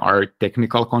discussing are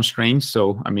technical constraints.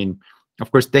 So, I mean, of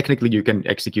course, technically you can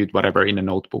execute whatever in a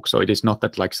notebook. So it is not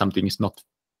that like something is not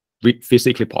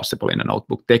physically possible in a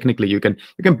notebook. Technically, you can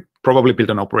probably build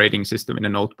an operating system in a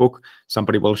notebook.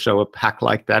 Somebody will show a hack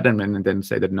like that and then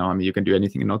say that, no, I mean, you can do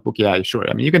anything in a notebook. Yeah, sure.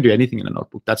 I mean, you can do anything in a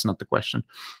notebook. That's not the question.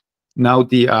 Now,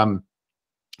 the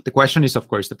question is, of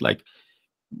course, that like,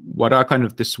 what are kind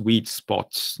of the sweet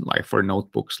spots like for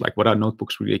notebooks? Like, what are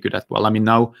notebooks really good at? Well, I mean,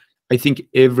 now I think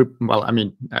I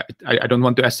don't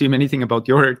want to assume anything about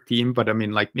your team, but I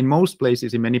mean, like in most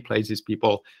places, in many places,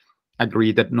 people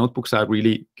agree that notebooks are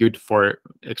really good for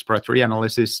exploratory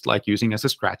analysis, like using as a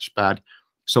scratch pad,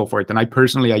 so forth. And I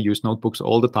use notebooks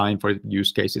all the time for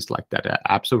use cases like that.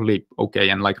 Absolutely okay,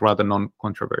 and like rather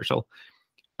non-controversial.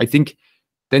 I think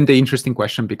then the interesting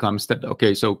question becomes that,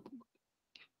 okay, so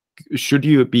should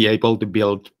you be able to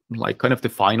build like kind of the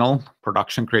final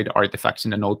production grade artifacts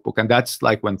in a notebook? And that's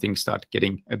like when things start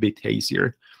getting a bit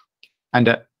hazier.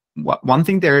 And one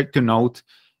thing there to note,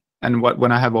 and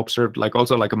when I have observed like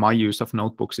also like my use of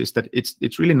notebooks, is that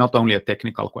it's really not only a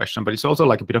technical question, but it's also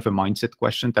like a bit of a mindset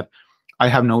question that I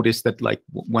have noticed that like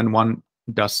when one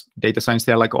does data science.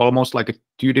 They're like almost like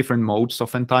two different modes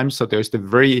oftentimes. So there's the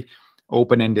very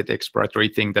open-ended exploratory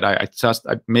thing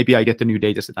that maybe I get a new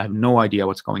data set. I have no idea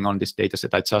what's going on in this data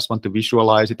set. I just want to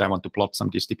visualize it. I want to plot some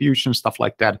distribution, stuff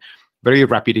like that. Very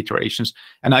rapid iterations.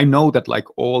 And I know that like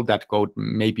all that code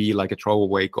may be like a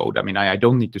throwaway code. I mean, I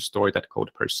don't need to store that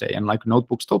code per se. And like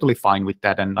Notebook's totally fine with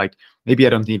that. And like, maybe I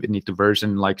don't even need to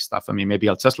version like stuff. I mean, maybe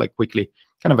I'll just like quickly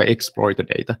kind of explore the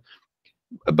data.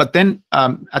 But then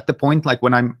at the point, like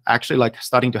when I'm actually like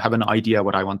starting to have an idea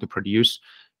what I want to produce,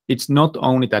 it's not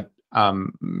only that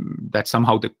that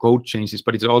somehow the code changes,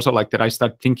 but it's also like that I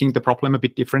start thinking the problem a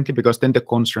bit differently, because then the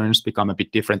concerns become a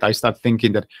bit different. I start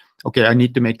thinking that, okay, I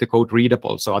need to make the code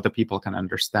readable so other people can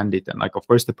understand it. And like, of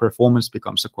course, the performance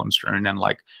becomes a concern, and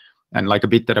like a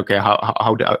bit that, okay,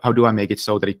 how do I make it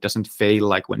so that it doesn't fail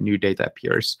like when new data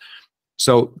appears?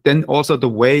 So then also the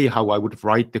way how I would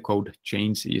write the code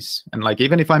changes. And like,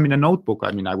 even if I'm in a notebook,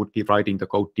 I mean, I would be writing the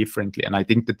code differently. And I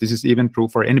think that this is even true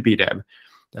for NBDev,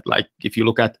 that like, if you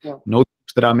look at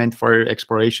notebooks that are meant for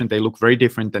exploration, they look very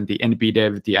different than the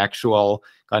NBDev, the actual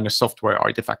kind of software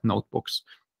artifact notebooks.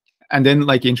 And then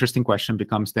like interesting question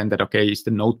becomes then that, okay, is the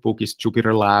notebook, is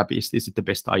Jupyter Lab, is it the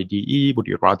best IDE? Would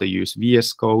you rather use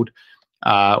VS Code?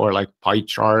 Or like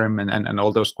PyCharm and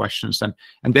all those questions. And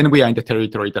then we are in the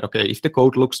territory that, okay, if the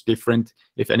code looks different,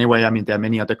 if anyway, I mean, there are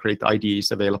many other great IDEs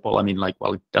available. I mean, like,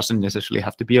 well, it doesn't necessarily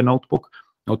have to be a notebook.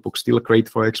 Notebook's still great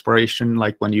for exploration.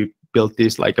 Like when you build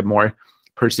this, like a more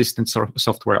persistent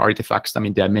software artifacts, I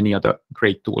mean, there are many other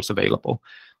great tools available.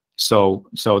 So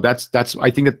that's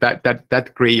I think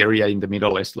that gray area in the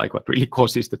middle is like what really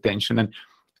causes the tension. And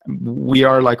we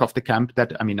are like of the camp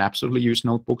that, I mean, absolutely use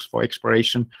notebooks for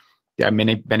exploration. There are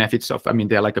many benefits of, I mean,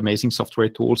 they're like amazing software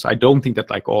tools. I don't think that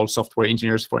like all software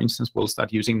engineers, for instance, will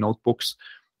start using notebooks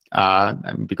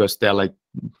because they're like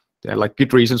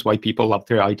good reasons why people love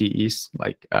their IDEs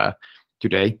like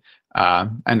today.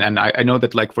 And I know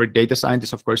that like for data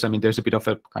scientists, of course, I mean, there's a bit of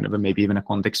a kind of maybe even a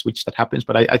context switch that happens,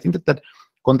 but I think that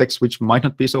context switch might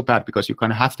not be so bad, because you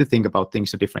kind of have to think about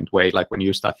things a different way, like when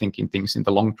you start thinking things in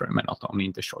the long term and not only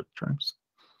in the short terms.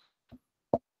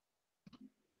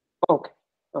 Okay.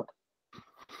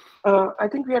 I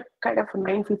think we are kind of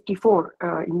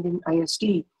 9:54 Indian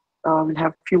IST. We'll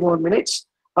have a few more minutes.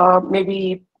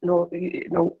 Maybe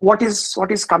what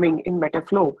is coming in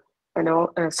Metaflow.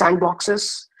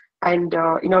 Sandboxes, and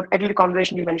earlier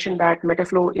conversation you mentioned that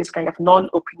Metaflow is kind of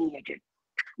non-opinionated.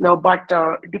 Now, but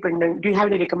dependent, do you have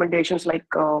any recommendations like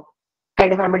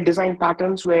kind of ML design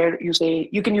patterns where you say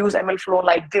you can use ML flow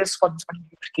like this for this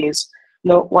particular case?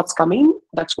 What's coming?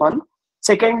 That's one.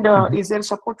 Second, is there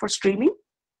support for streaming?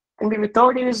 And maybe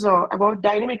third is about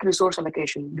dynamic resource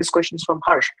allocation. This question is from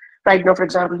Harsh. Right now, for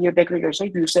example, in your decorators,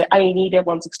 right, you say, I need a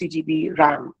 160 GB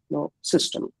RAM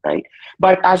system, right?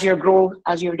 But as your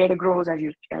data grows,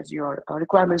 as your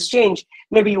requirements change,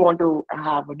 maybe you want to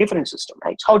have a different system,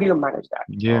 right? So how do you manage that?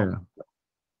 Yeah.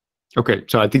 Okay,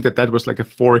 so I think that was like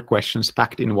 4 questions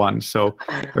packed in one. So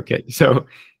okay, so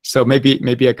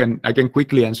maybe I can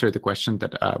quickly answer the question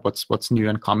that what's new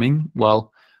and coming.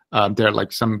 Well, there are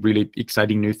like some really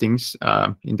exciting new things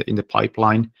in the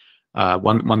pipeline.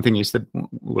 One thing is that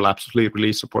we'll absolutely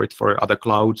release support for other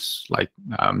clouds, like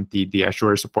the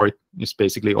Azure support is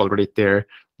basically already there.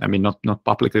 I mean, not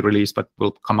publicly released, but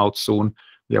will come out soon.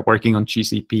 We are working on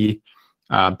GCP.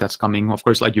 That's coming. Of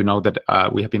course, like that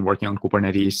we have been working on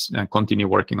Kubernetes and continue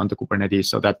working on the Kubernetes,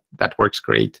 so that works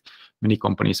great. Many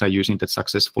companies are using that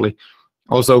successfully.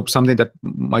 Also, something that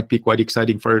might be quite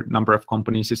exciting for a number of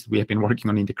companies is we have been working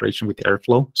on integration with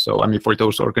Airflow. So, I mean, for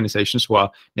those organizations who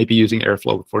are maybe using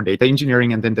Airflow for data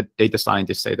engineering, and then the data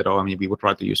scientists say that, oh, I mean, we would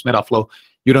rather use Metaflow.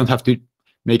 You don't have to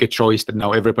make a choice that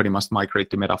now everybody must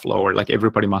migrate to Metaflow or like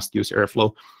everybody must use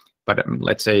Airflow. But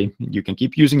let's say you can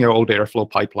keep using your old Airflow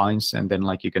pipelines, and then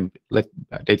like you can let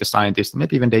data scientists,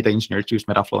 maybe even data engineers use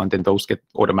Metaflow, and then those get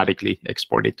automatically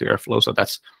exported to Airflow. So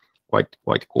that's quite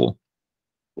cool.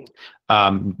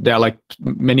 There are like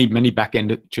many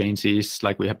backend changes.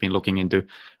 Like we have been looking into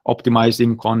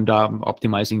optimizing Conda,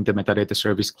 optimizing the metadata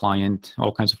service client,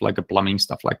 all kinds of like a plumbing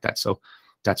stuff like that. So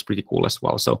that's pretty cool as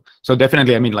well. So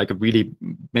definitely, I mean, like a really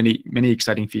many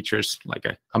exciting features like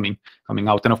coming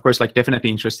out. And of course, like definitely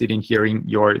interested in hearing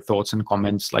your thoughts and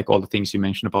comments, like all the things you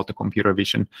mentioned about the computer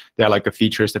vision. There are like a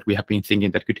features that we have been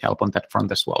thinking that could help on that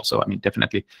front as well. So I mean,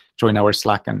 definitely join our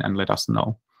Slack and let us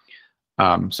know.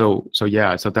 So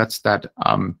that's that.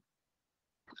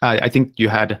 I think you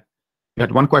had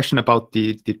one question about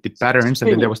the patterns, streaming.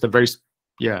 And then there was the very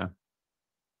support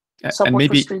and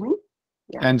maybe for streaming.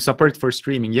 Yeah. And support for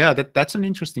streaming. Yeah, that's an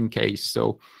interesting case.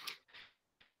 So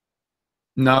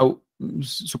now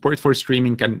support for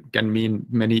streaming can mean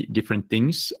many different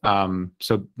things.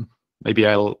 So maybe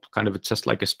I'll kind of just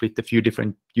like split a few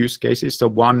different use cases. So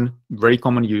one very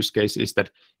common use case is that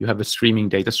you have a streaming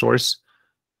data source.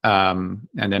 And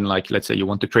then like, let's say you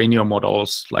want to train your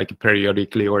models like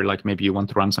periodically, or like maybe you want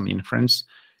to run some inference.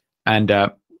 And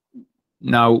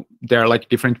now there are like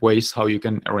different ways how you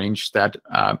can arrange that.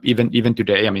 Even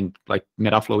today, I mean, like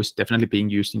Metaflow is definitely being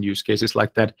used in use cases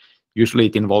like that. Usually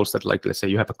it involves that, like, let's say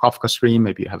you have a Kafka stream,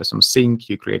 maybe you have some sync,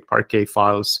 you create Parquet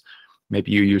files,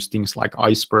 maybe you use things like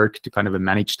Iceberg to kind of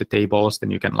manage the tables.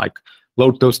 Then you can like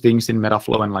load those things in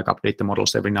Metaflow and like update the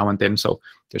models every now and then. So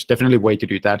there's definitely a way to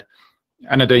do that.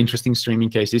 Another interesting streaming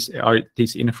cases are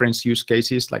these inference use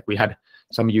cases. Like we had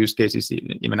some use cases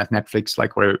even at Netflix,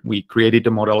 like where we created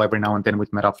the model every now and then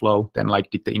with Metaflow, then like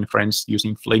did the inference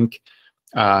using Flink.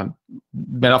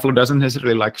 Metaflow doesn't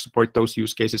necessarily like support those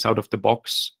use cases out of the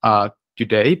box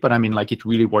today, but I mean, like it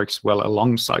really works well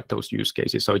alongside those use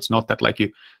cases. So it's not that like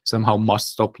you somehow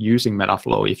must stop using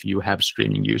Metaflow if you have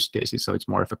streaming use cases. So it's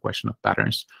more of a question of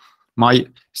patterns. My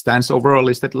stance overall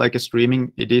is that like a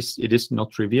streaming, it is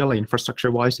not trivial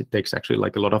infrastructure wise. It takes actually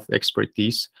like a lot of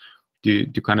expertise to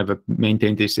kind of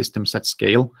maintain these systems at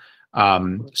scale.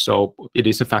 So it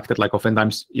is a fact that like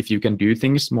oftentimes if you can do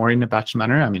things more in a batch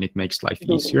manner, I mean, it makes life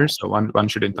easier. So one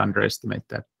shouldn't underestimate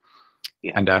that.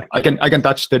 Yeah. And I can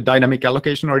touch the dynamic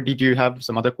allocation, or did you have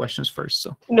some other questions first?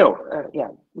 So no, yeah,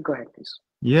 go ahead, please.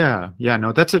 Yeah,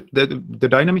 no, that's the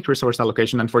dynamic resource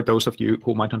allocation. And for those of you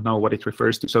who might not know what it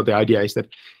refers to, so the idea is that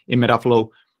in Metaflow,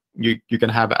 you can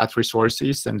have at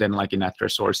resources, and then like in at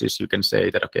resources, you can say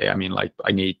that, okay, I mean, like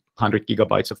I need 100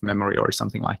 gigabytes of memory or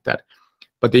something like that.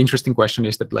 But the interesting question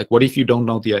is that, like, what if you don't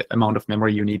know the amount of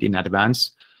memory you need in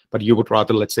advance, but you would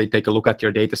rather, let's say, take a look at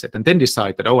your data set and then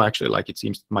decide that, oh, actually, like it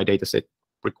seems my data set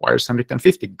requires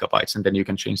 150 gigabytes, and then you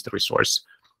can change the resource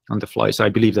on the fly. So I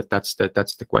believe that that's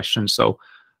the question. So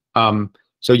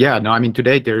yeah, no, I mean,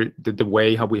 today the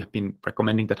way how we have been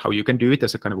recommending that how you can do it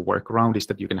as a kind of a workaround is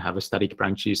that you can have a static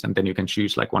branches, and then you can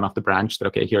choose like one of the branch that,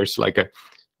 okay, here's like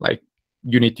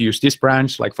you need to use this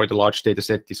branch, like for the large data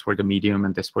set, this for the medium,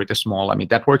 and this for the small. I mean,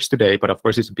 that works today, but of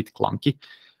course it's a bit clunky.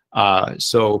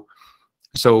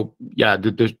 So yeah,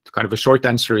 the kind of a short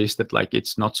answer is that like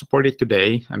it's not supported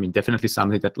today. I mean, definitely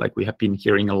something that like we have been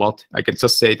hearing a lot. I can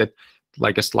just say that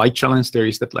like a slight challenge there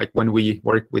is that like when we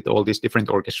work with all these different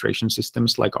orchestration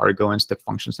systems like Argo and step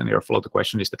functions and Airflow, the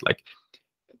question is that like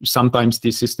sometimes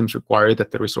these systems require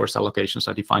that the resource allocations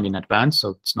are defined in advance, so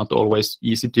it's not always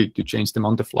easy to change them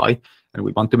on the fly. And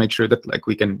we want to make sure that like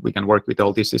we can work with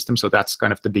all these systems. So that's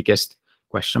kind of the biggest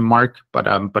question mark. But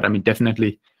I mean,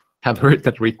 definitely have heard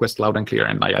that request loud and clear,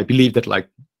 and I believe that like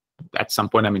at some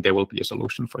point, I mean, there will be a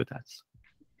solution for that.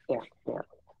 Yeah.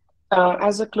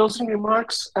 As a closing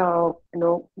remarks, do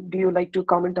you like to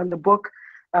comment on the book?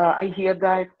 I hear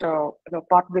that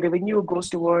part of the revenue goes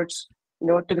towards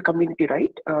to the community,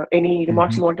 right? Any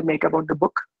remarks you want to make about the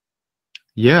book?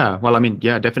 Yeah, well, I mean,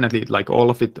 yeah, definitely. Like all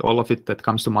of it that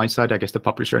comes to my side, I guess the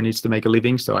publisher needs to make a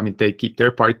living. So I mean, they keep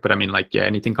their part, but I mean, like, yeah,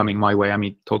 anything coming my way, I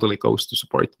mean, totally goes to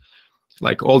support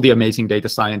like all the amazing data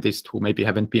scientists who maybe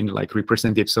haven't been like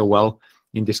represented so well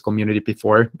in this community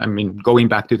before. I mean, going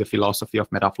back to the philosophy of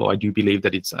Metaflow, I do believe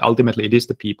that it's ultimately it is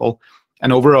the people.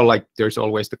 And overall, like there's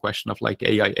always the question of like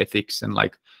AI ethics and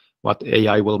like what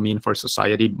AI will mean for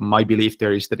society. My belief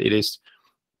there is that it is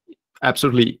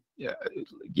absolutely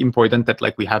important that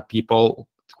like we have people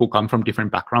who come from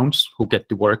different backgrounds who get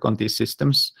to work on these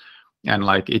systems. And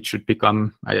like it should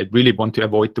become, I really want to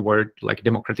avoid the word like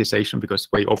democratization because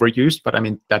it's way overused, but I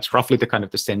mean, that's roughly the kind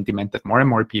of the sentiment that more and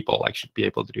more people like should be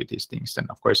able to do these things. And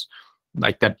of course,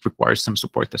 like that requires some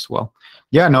support as well.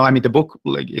 Yeah, no, I mean, the book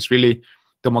like is really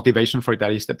the motivation for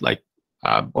that is that like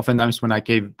oftentimes when I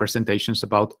gave presentations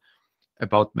about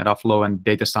Metaflow and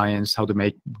data science, how to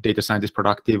make data scientists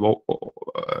productive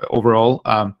overall,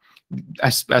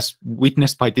 as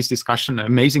witnessed by this discussion,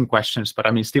 amazing questions, but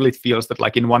I mean, still it feels that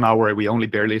like in 1 hour, we only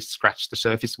barely scratched the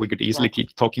surface. We could easily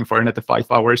keep talking for another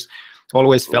 5 hours.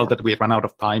 Always felt that we run out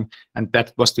of time. And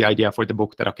that was the idea for the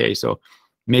book that, okay, so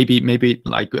maybe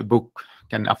like a book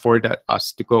can afford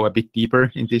us to go a bit deeper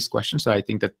in these questions. So I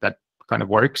think that kind of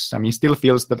works. I mean, still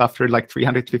feels that after like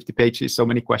 350 pages, so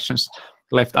many questions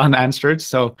left unanswered.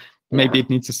 So maybe it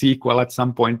needs a sequel at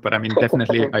some point, but I mean,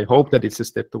 definitely, I hope that it's a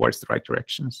step towards the right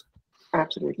directions.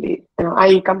 Absolutely.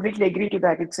 I completely agree to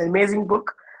that. It's an amazing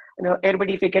book.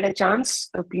 Everybody, if you get a chance,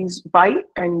 please buy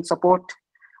and support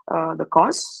the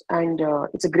cause. And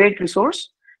it's a great resource.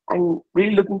 And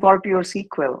really looking forward to your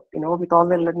sequel, with all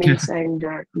the learnings and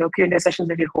Q&A sessions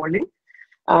that you're holding.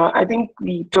 I think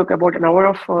we took about an hour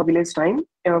of Ville's time.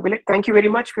 Ville, thank you very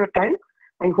much for your time.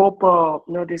 I hope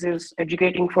this is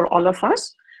educating for all of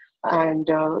us, and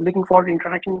looking forward to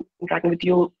interacting with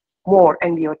you more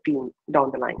and your team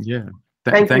down the line. Yeah.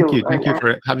 Thank you. Thank you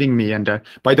for having me. And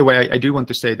by the way, I do want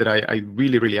to say that I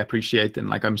really, really appreciate,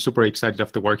 and like I'm super excited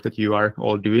of the work that you are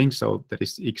all doing. So that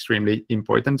is extremely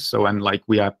important. So, and like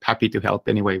we are happy to help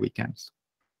any way we can.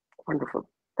 Wonderful.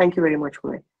 Thank you very much,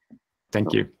 Ville.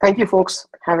 Thank you. Thank you, folks.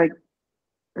 Have a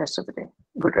rest of the day.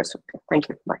 Good rest of the day. Thank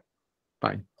you. Bye.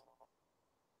 Bye.